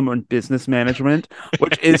tourism and business management,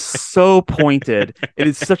 which is so pointed. It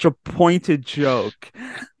is such a pointed joke.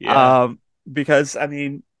 Because, I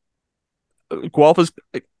mean, Guelph is,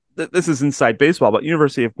 this is inside baseball, but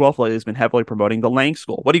University of Guelph has been heavily promoting the Lang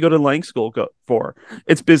School. What do you go to Lang School for?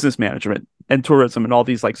 It's business management and tourism and all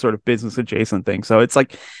these like sort of business adjacent things. So it's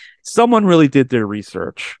like someone really did their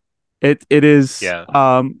research. It is,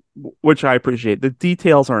 which I appreciate. The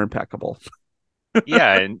details are impeccable.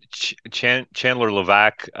 And Chandler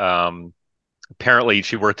Levac, apparently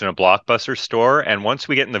she worked in a Blockbuster store, and once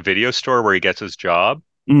we get in the video store where he gets his job,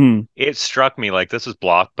 it struck me like this is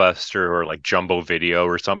Blockbuster or like Jumbo Video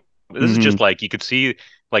or something. This is just like, you could see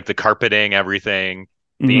like the carpeting, everything,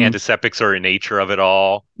 the antiseptic sort of nature of it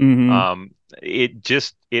all.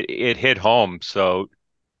 It hit home. So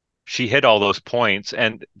she hit all those points,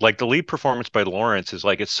 and like the lead performance by Lawrence is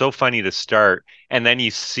like, it's so funny to start, and then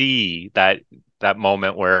you see that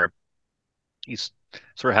moment where he's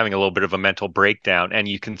sort of having a little bit of a mental breakdown, and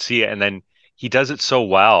you can see it, and then he does it so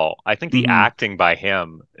well. I think the acting by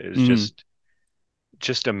him is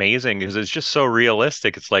just amazing, because it's just so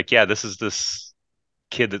realistic. It's like, yeah, this is this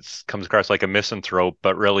kid that comes across like a misanthrope,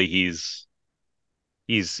 but really he's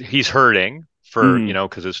hurting for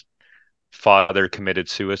because his father committed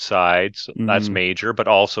suicide. So that's Mhm. major, but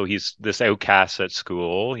also he's this outcast at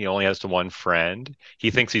school. He only has the one friend.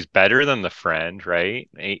 He thinks he's better than the friend, right?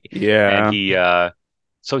 And Yeah.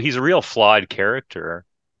 so he's a real flawed character.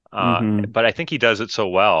 Mhm. But I think he does it so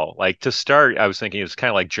well. Like to start, I was thinking it's kind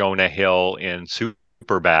of like Jonah Hill in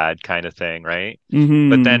Superbad kind of thing, right? But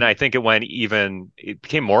then Mhm. I think it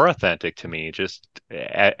became more authentic to me just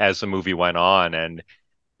as the movie went on and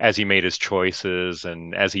as he made his choices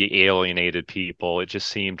and as he alienated people, it just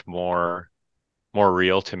seemed more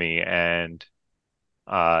real to me. And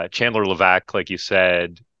Chandler Levac, like you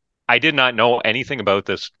said, I did not know anything about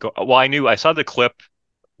this. Well, I saw the clip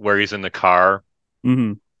where he's in the car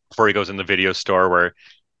Mhm. before he goes in the video store where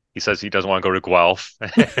he says he doesn't want to go to Guelph.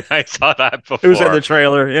 I saw that It was in the before.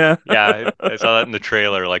 trailer, yeah. Yeah, I saw that in the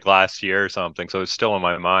trailer like last year or something, so it's still in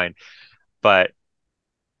my mind. But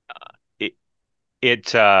it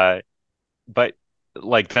it but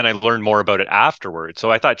like then I learned more about it afterwards.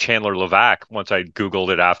 So I thought Chandler Levac, once I Googled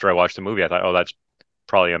it after I watched the movie, I thought, oh, that's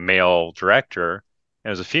probably a male director. And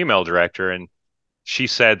it was a female director, and she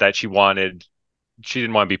said that she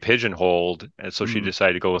didn't want to be pigeonholed, and so she Mhm.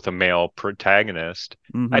 decided to go with a male protagonist.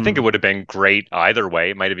 I think it Mhm. would have been great either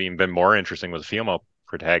way. It might have even been more interesting with a female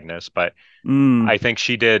protagonist, but Mm. I think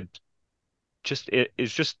she did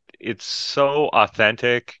it's so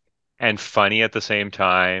authentic and funny at the same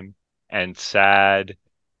time and sad,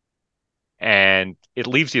 and it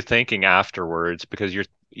leaves you thinking afterwards because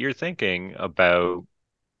you're thinking about,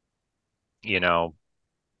 you know,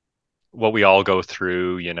 what we all go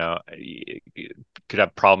through, you could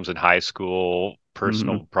have problems in high school, Mhm.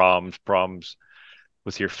 personal problems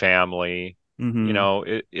with your family.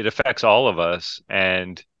 Mhm. It affects all of us.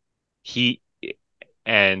 And he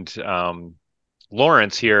and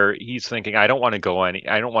Lawrence here, he's thinking, I don't want to go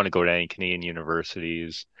to any Canadian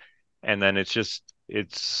universities. And then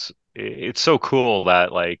it's so cool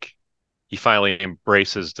that like he finally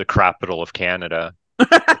embraces the capital of Canada,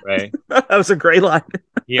 right? That was a great line.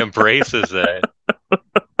 He embraces it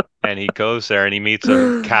and he goes there and he meets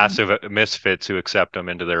a cast of misfits who accept him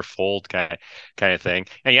into their fold kind of thing.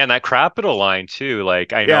 And yeah, and that capital line too,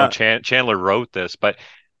 like I know Yeah. Chandler wrote this, but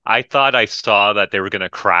I thought I saw that they were going to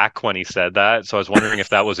crack when he said that. So I was wondering if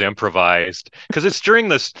that was improvised because it's during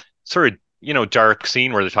this sort of, dark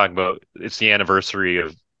scene where they're talking about it's the anniversary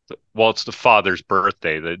of, well, it's the father's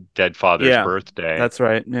birthday, the dead father's Yeah. birthday, That's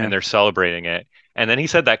right. and Yeah. they're celebrating it. And then he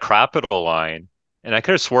said that capital line, and I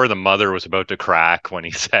could have swore the mother was about to crack when he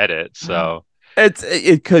said it. So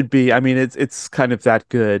It could be. I mean, it's kind of that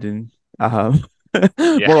good and um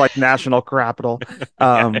yeah, more like national capital.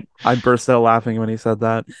 yeah, I burst out laughing when he said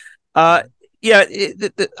that. Uh yeah,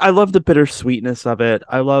 I love the bittersweetness of it.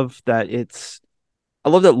 I love that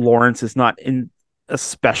Lawrence is not in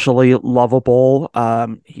especially lovable.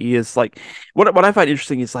 He is like what I find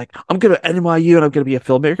interesting is like I'm gonna NYU and I'm gonna be a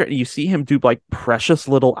filmmaker, and you see him do like precious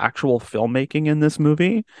little actual filmmaking in this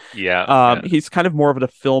movie. yeah, yeah. He's kind of more of a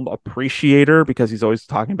film appreciator because he's always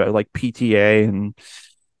talking about like PTA and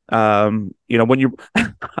when you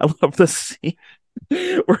I love the scene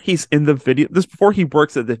where he's in the video this before he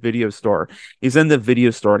works at the video store. He's in the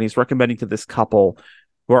video store and he's recommending to this couple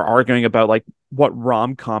who are arguing about like what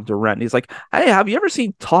rom-com to rent. And he's like, "Hey, have you ever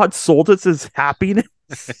seen Todd Solondz's Happiness?"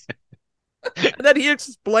 And then he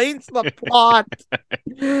explains the plot.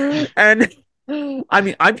 And I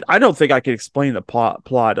mean, I don't think I could explain the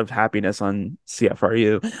plot of Happiness on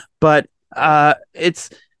CFRU, but it's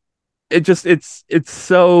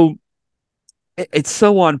so it's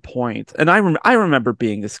so on point. And I remember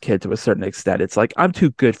being this kid to a certain extent. It's like I'm too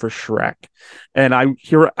good for Shrek, and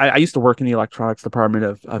I used to work in the electronics department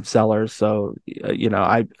of Zellers, so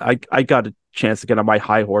I got a chance to get on my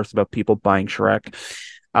high horse about people buying Shrek,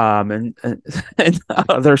 and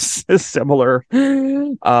other similar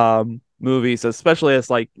movies, especially as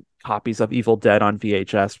like copies of Evil Dead on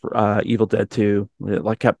VHS, Evil Dead 2,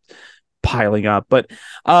 like kept piling up. But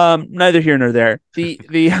neither here nor there.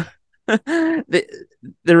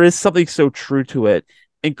 There is something so true to it,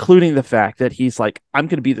 including the fact that he's like, I'm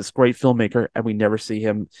going to be this great filmmaker, and we never see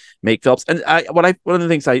him make films. And one of the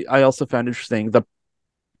things I also found interesting,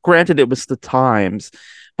 granted it was the times,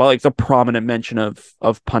 but like the prominent mention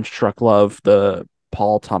of Punch Truck Love, the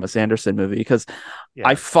Paul Thomas Anderson movie, because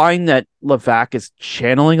I Yeah. find that Levac is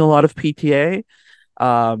channeling a lot of PTA.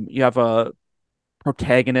 You have a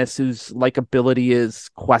protagonist whose likability is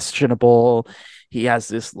questionable. He has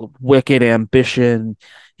this wicked ambition.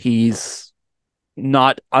 He's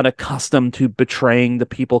not unaccustomed to betraying the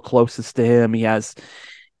people closest to him. He has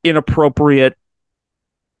inappropriate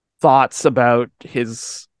thoughts about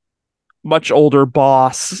his much older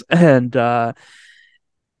boss, and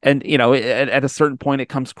and at a certain point it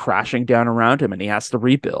comes crashing down around him and he has to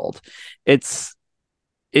rebuild.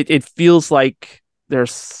 It feels like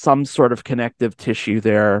there's some sort of connective tissue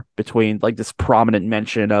there between like this prominent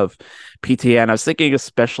mention of PTA, and I was thinking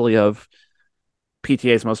especially of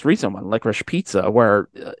PTA's most recent one, Licorice Pizza, where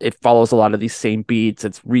it follows a lot of these same beats.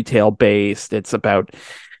 It's retail based, it's about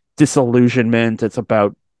disillusionment, it's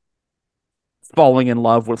about falling in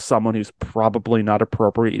love with someone who's probably not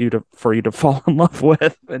appropriate for you to fall in love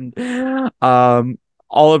with, and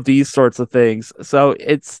all of these sorts of things. So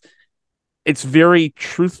it's very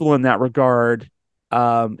truthful in that regard,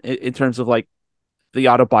 in terms of like the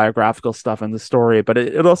autobiographical stuff in the story, but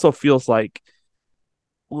it also feels like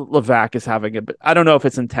Levac is having a bit, I don't know if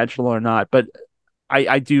it's intentional or not, but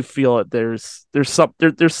I do feel that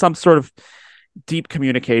there's some sort of deep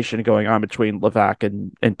communication going on between Levac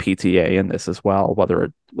and PTA in this as well,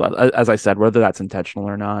 as I said, whether that's intentional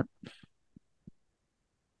or not.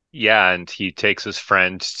 Yeah, and he takes his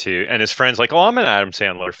friend and his friend's like, "Oh, I'm an Adam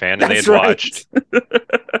Sandler fan," and That's right.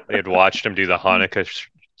 they had watched him do the Hanukkah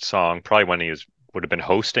song probably when he would have been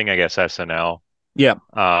hosting, I guess, SNL. Yeah.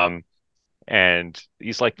 And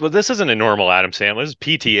he's like, "Well, this isn't a normal Adam Sandler. This is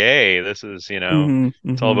PTA. This is,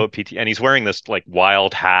 it's all about PTA." And he's wearing this like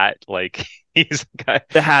wild hat, like he's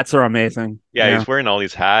the hats are amazing. Yeah, he's wearing all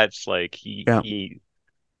these hats, like he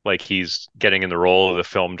like he's getting in the role of the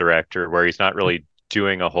film director, where he's not really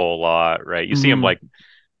doing a whole lot, right? You see him like,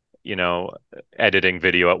 editing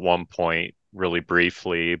video at one point really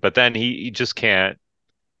briefly, but then he just can't,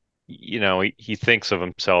 he thinks of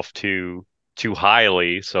himself too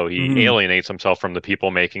highly, so he alienates himself from the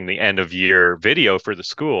people making the end of year video for the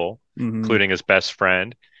school, including his best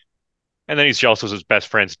friend. And then he's jealous of his best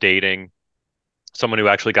friend's dating someone who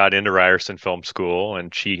actually got into Ryerson Film School,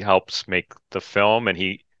 and she helps make the film, and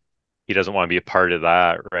he doesn't want to be a part of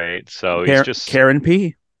that, right? So he's just Karen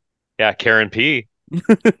P. Yeah, Karen P.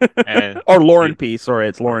 Or Lauren P. Sorry,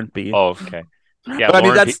 it's Lauren P. Oh, okay. Yeah, but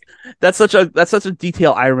I mean that's such a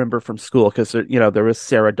detail I remember from school, because there was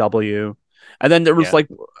Sarah W. And then there was like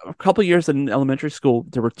a couple years in elementary school,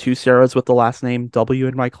 there were two Sarahs with the last name W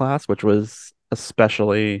in my class, which was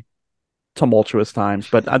especially tumultuous times.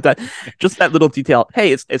 But that little detail.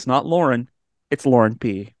 Hey, it's not Lauren, it's Lauren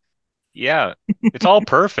P. Yeah, it's all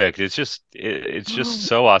perfect. It's just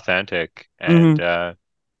so authentic, and the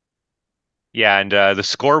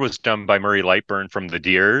score was done by Murray Lightburn from the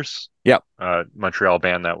Deers. Yep, Montreal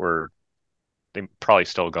band they probably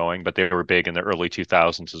still going, but they were big in the early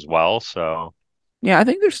 2000s as well. So yeah, I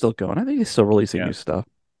think they're still going. I think they're still releasing new stuff.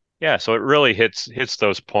 Yeah, so it really hits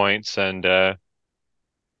those points, and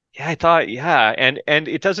I thought, and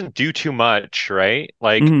it doesn't do too much, right?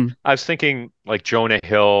 Like I was thinking, like Jonah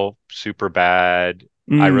Hill, Superbad.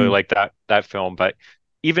 I really like that film, but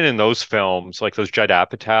even in those films, like those Judd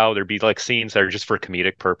Apatow, there'd be like scenes that are just for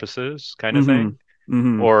comedic purposes, kind of thing.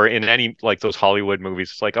 Or in any like those Hollywood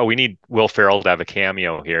movies, it's like, oh, we need Will Ferrell to have a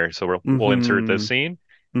cameo here, so we'll insert this scene.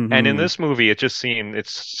 And in this movie, it just seemed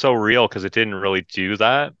it's so real because it didn't really do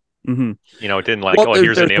that. It didn't like,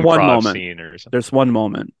 here's an improv scene or something. There's one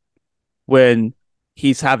moment when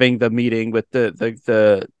he's having the meeting with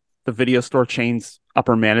the video store chain's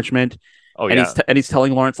upper management. And he's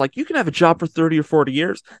telling Lawrence, like, you can have a job for 30 or 40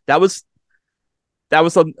 years. That was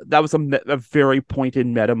a very pointed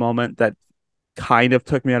meta moment that kind of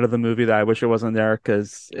took me out of the movie, that I wish it wasn't there,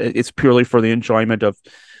 because it's purely for the enjoyment of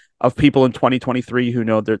people in 2023 who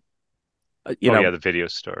know that the video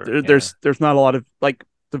store. There's not a lot of like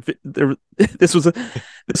this was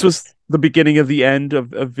the beginning of the end of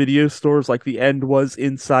video stores. Like the end was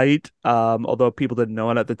in sight, although people didn't know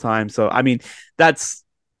it at the time. So I mean, that's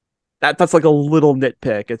like a little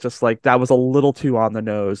nitpick. It's just like that was a little too on the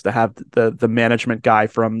nose to have the management guy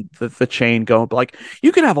from the chain going, but like,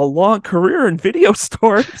 you can have a long career in video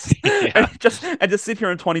stores and just sit here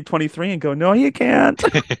in 2023 and go, no, you can't.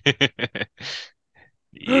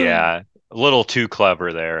 Yeah, a little too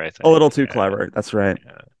clever there, I think. A little too clever. That's right.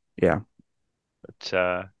 Yeah. But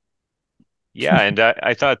and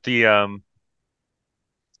I thought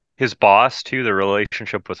his boss too, the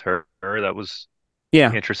relationship with her, that was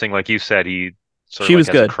interesting. Like you said, he she was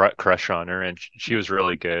has good. a crush on her, and she was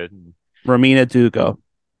really good. Romina Dugo.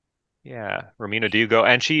 Yeah, Romina Dugo,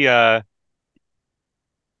 and she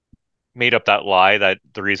made up that lie that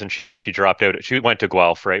the reason she dropped out, she went to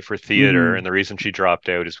Guelph, right, for theater, and the reason she dropped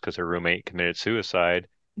out is because her roommate committed suicide.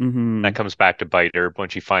 That comes back to bite her when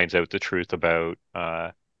she finds out the truth about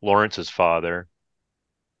Lawrence's father.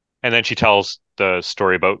 And then she tells the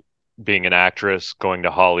story about being an actress, going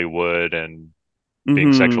to Hollywood, and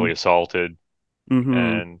being sexually assaulted,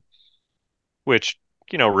 and which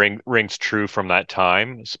rings true from that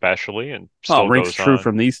time, especially, and Well, still it rings goes true on.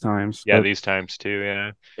 from these times, Yeah, but these times too.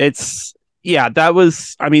 Yeah. it's yeah, that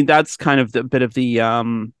was. I mean, that's kind of the bit of the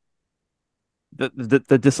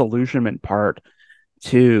disillusionment part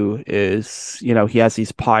too. Is he has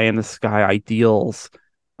these pie in the sky ideals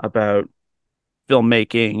about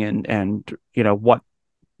filmmaking and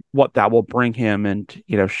what that will bring him, and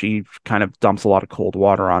she kind of dumps a lot of cold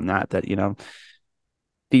water on that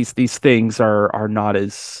these things are not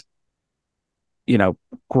as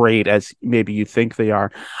great as maybe you think they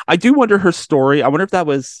are. I do wonder her story. I wonder if that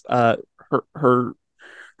was her her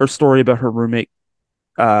story about her roommate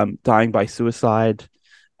dying by suicide.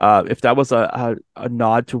 If that was a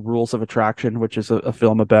nod to Rules of Attraction, which is a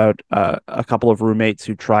film about a couple of roommates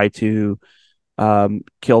who try to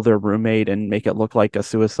kill their roommate and make it look like a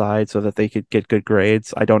suicide so that they could get good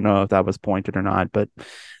grades. I don't know if that was pointed or not, but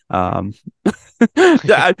um,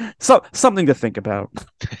 something to think about.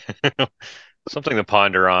 Something to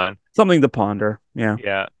ponder on. Something to ponder. Yeah.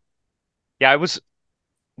 Yeah. Yeah, I was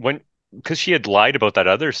when because she had lied about that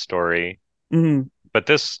other story, Mhm. but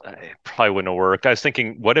this probably wouldn't have worked. I was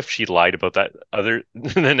thinking, what if she lied about that other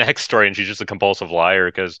the next story and she's just a compulsive liar?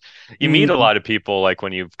 Because you meet a Mhm. lot of people like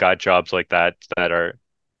when you've got jobs like that are,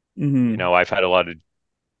 Mhm. I've had a lot of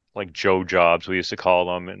like Joe jobs, we used to call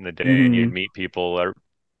them in the day, and you'd Mhm. meet people that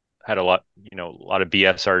had a lot of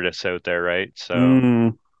BS artists out there, right? So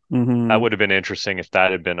Mhm. that Mhm. would have been interesting if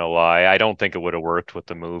that had been a lie. I don't think it would have worked with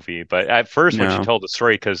the movie, but at first when she No. told the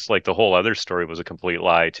story, because like the whole other story was a complete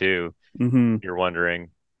lie too, Mhm. you're wondering,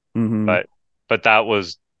 Mhm. but that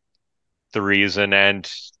was the reason.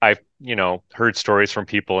 And I've heard stories from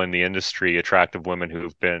people in the industry, attractive women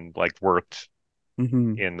who've been like worked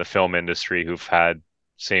Mhm. in the film industry who've had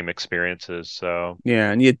same experiences. So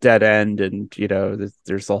Yeah, and you dead end, and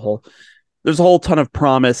there's a whole ton of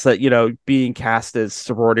promise that being cast as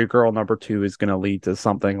sorority girl number two is going to lead to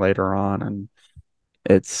something later on, and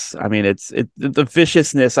I mean, the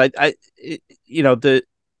viciousness. I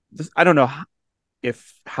don't know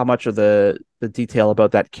if how much of the detail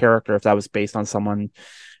about that character, if that was based on someone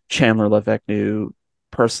Chandler Levesque knew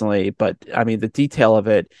personally, but I mean, the detail of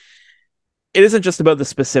it isn't just about the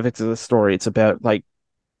specifics of the story. It's about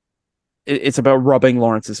it's about rubbing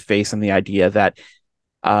Lawrence's face and the idea that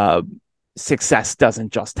uh, success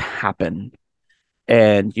doesn't just happen,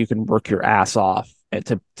 and you can work your ass off and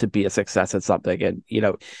to be a success at something. And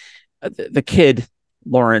the kid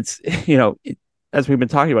Lawrence, as we've been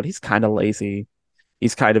talking about, he's kind of lazy.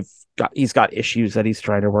 He's got issues that he's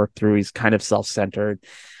trying to work through. He's kind of self-centered.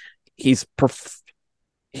 He's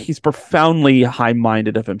he's profoundly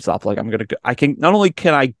high-minded of himself. Like, I can not only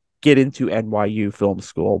can I get into NYU Film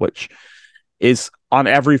School, which is on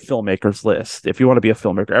every filmmaker's list. If you want to be a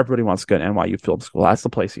filmmaker, everybody wants to go to NYU Film School. That's the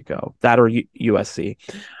place you go. That or USC.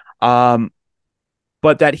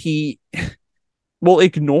 But that he will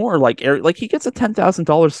ignore like he gets a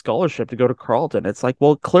 $10,000 scholarship to go to Carleton. It's like,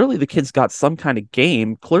 well, clearly the kid's got some kind of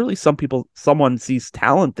game. Clearly someone sees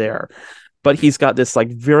talent there, but he's got this like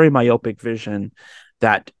very myopic vision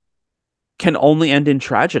that can only end in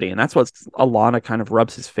tragedy. And that's what Alana kind of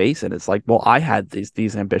rubs his face in. It's like, well, I had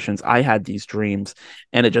these ambitions, I had these dreams,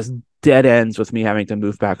 and it just dead ends with me having to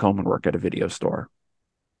move back home and work at a video store.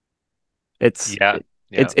 It's yeah,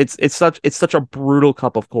 yeah. it's such a brutal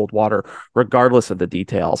cup of cold water, regardless of the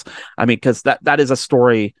details. I mean, because that is a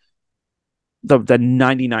story the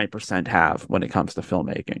 99% have when it comes to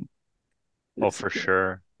filmmaking. Oh, for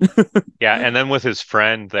sure. Yeah, and then with his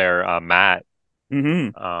friend there, Matt,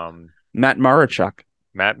 Mm-hmm. um, Matt Marichuk.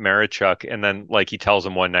 Matt Marichuk, and then like he tells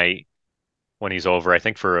him one night when he's over, I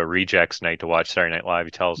think for a rejects night to watch Saturday Night Live,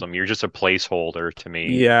 he tells him, "You're just a placeholder to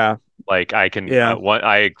me. Yeah, Like I can, yeah,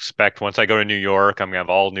 I expect once I go to New York, I'm gonna have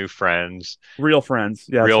all new friends, real friends.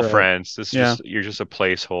 Yeah, that's real right. friends. Yeah, You're just a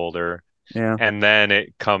placeholder." yeah. And then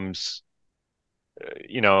it comes,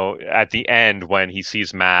 at the end when he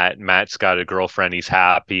sees Matt's got a girlfriend, he's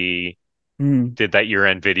happy. Mm. Did that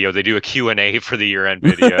year-end video. They do a Q&A for the year-end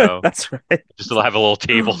video. That's right. Just to have a little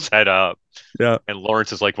table set up. Yeah. And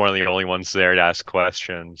Lawrence is like one of the only ones there to ask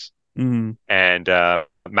questions. Mm. And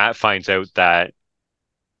Matt finds out that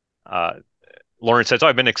uh, Lawrence says, "Oh,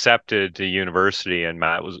 I've been accepted to university," and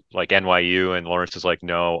Matt was like NYU, and Lawrence is like,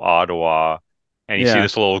 "No, Ottawa." And you see Yeah.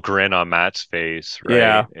 this little grin on Matt's face, right?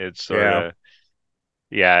 Yeah. It's sort Yeah. of,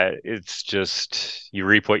 yeah, it's just you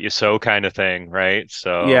reap what you sow kind of thing, right?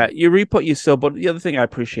 Yeah, So you reap what you sow. But the other thing I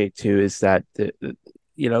appreciate too is that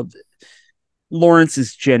you know Lawrence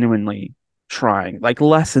is genuinely trying. Like,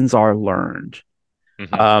 lessons are learned.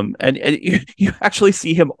 And you actually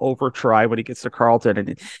see him over try when he gets to Carlton,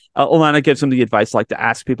 and Alana gives him the advice like to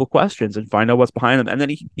ask people questions and find out what's behind them. And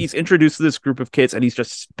then he's introduced to this group of kids, and he's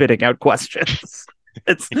just spitting out questions.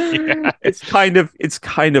 It's kind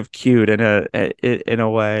of cute in a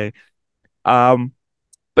way.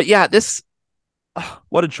 But yeah, this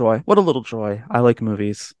what a joy, what a little joy. I like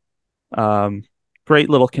movies. Great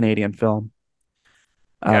little Canadian film.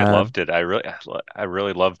 Yeah, I loved it. I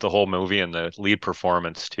really loved the whole movie and the lead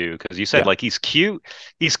performance too. Because you said like he's cute,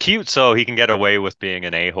 so he can get away with being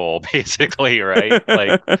an a-hole, basically, right?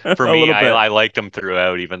 Like for me, I liked him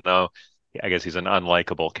throughout, even though I guess he's an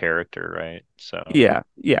unlikable character, right? So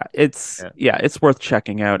it's worth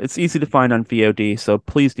checking out. It's easy to find on VOD, so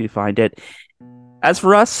please do find it. As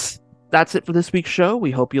for us, that's it for this week's show.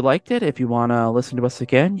 We hope you liked it. If you want to listen to us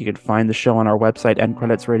again, you can find the show on our website,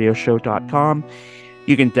 endcreditsradioshow.com.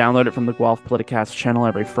 You can download it from the Guelph Politicast channel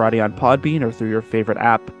every Friday on Podbean or through your favorite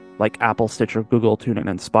app like Apple, Stitcher, Google, TuneIn,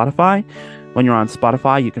 and Spotify. When you're on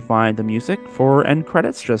Spotify, you can find the music for End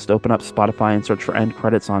Credits. Just open up Spotify and search for End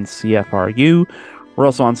Credits on CFRU. We're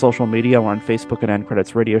also on social media. We're on Facebook at End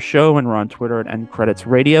Credits Radio Show, and we're on Twitter at End Credits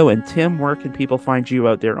Radio. And Tim, where can people find you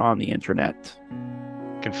out there on the internet?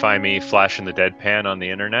 You can find me flashing the deadpan on the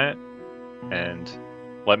internet, and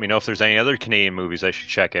let me know if there's any other Canadian movies I should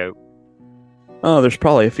check out. Oh, there's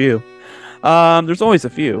probably a few. There's always a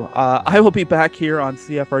few. I will be back here on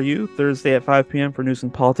CFRU Thursday at 5 p.m. for news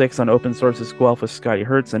and politics on Open Sources Guelph with Scotty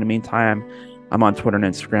Hertz. In the meantime, I'm on Twitter and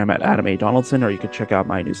Instagram at Adam A. Donaldson, or you can check out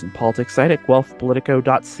my news and politics site at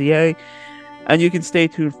guelphpolitico.ca. And you can stay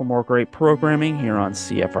tuned for more great programming here on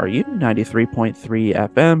CFRU 93.3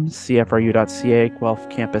 FM, CFRU.ca, Guelph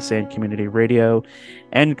Campus and Community Radio.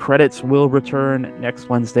 End Credits will return next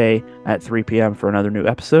Wednesday at 3 p.m. for another new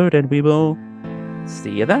episode, and we will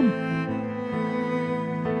see you then.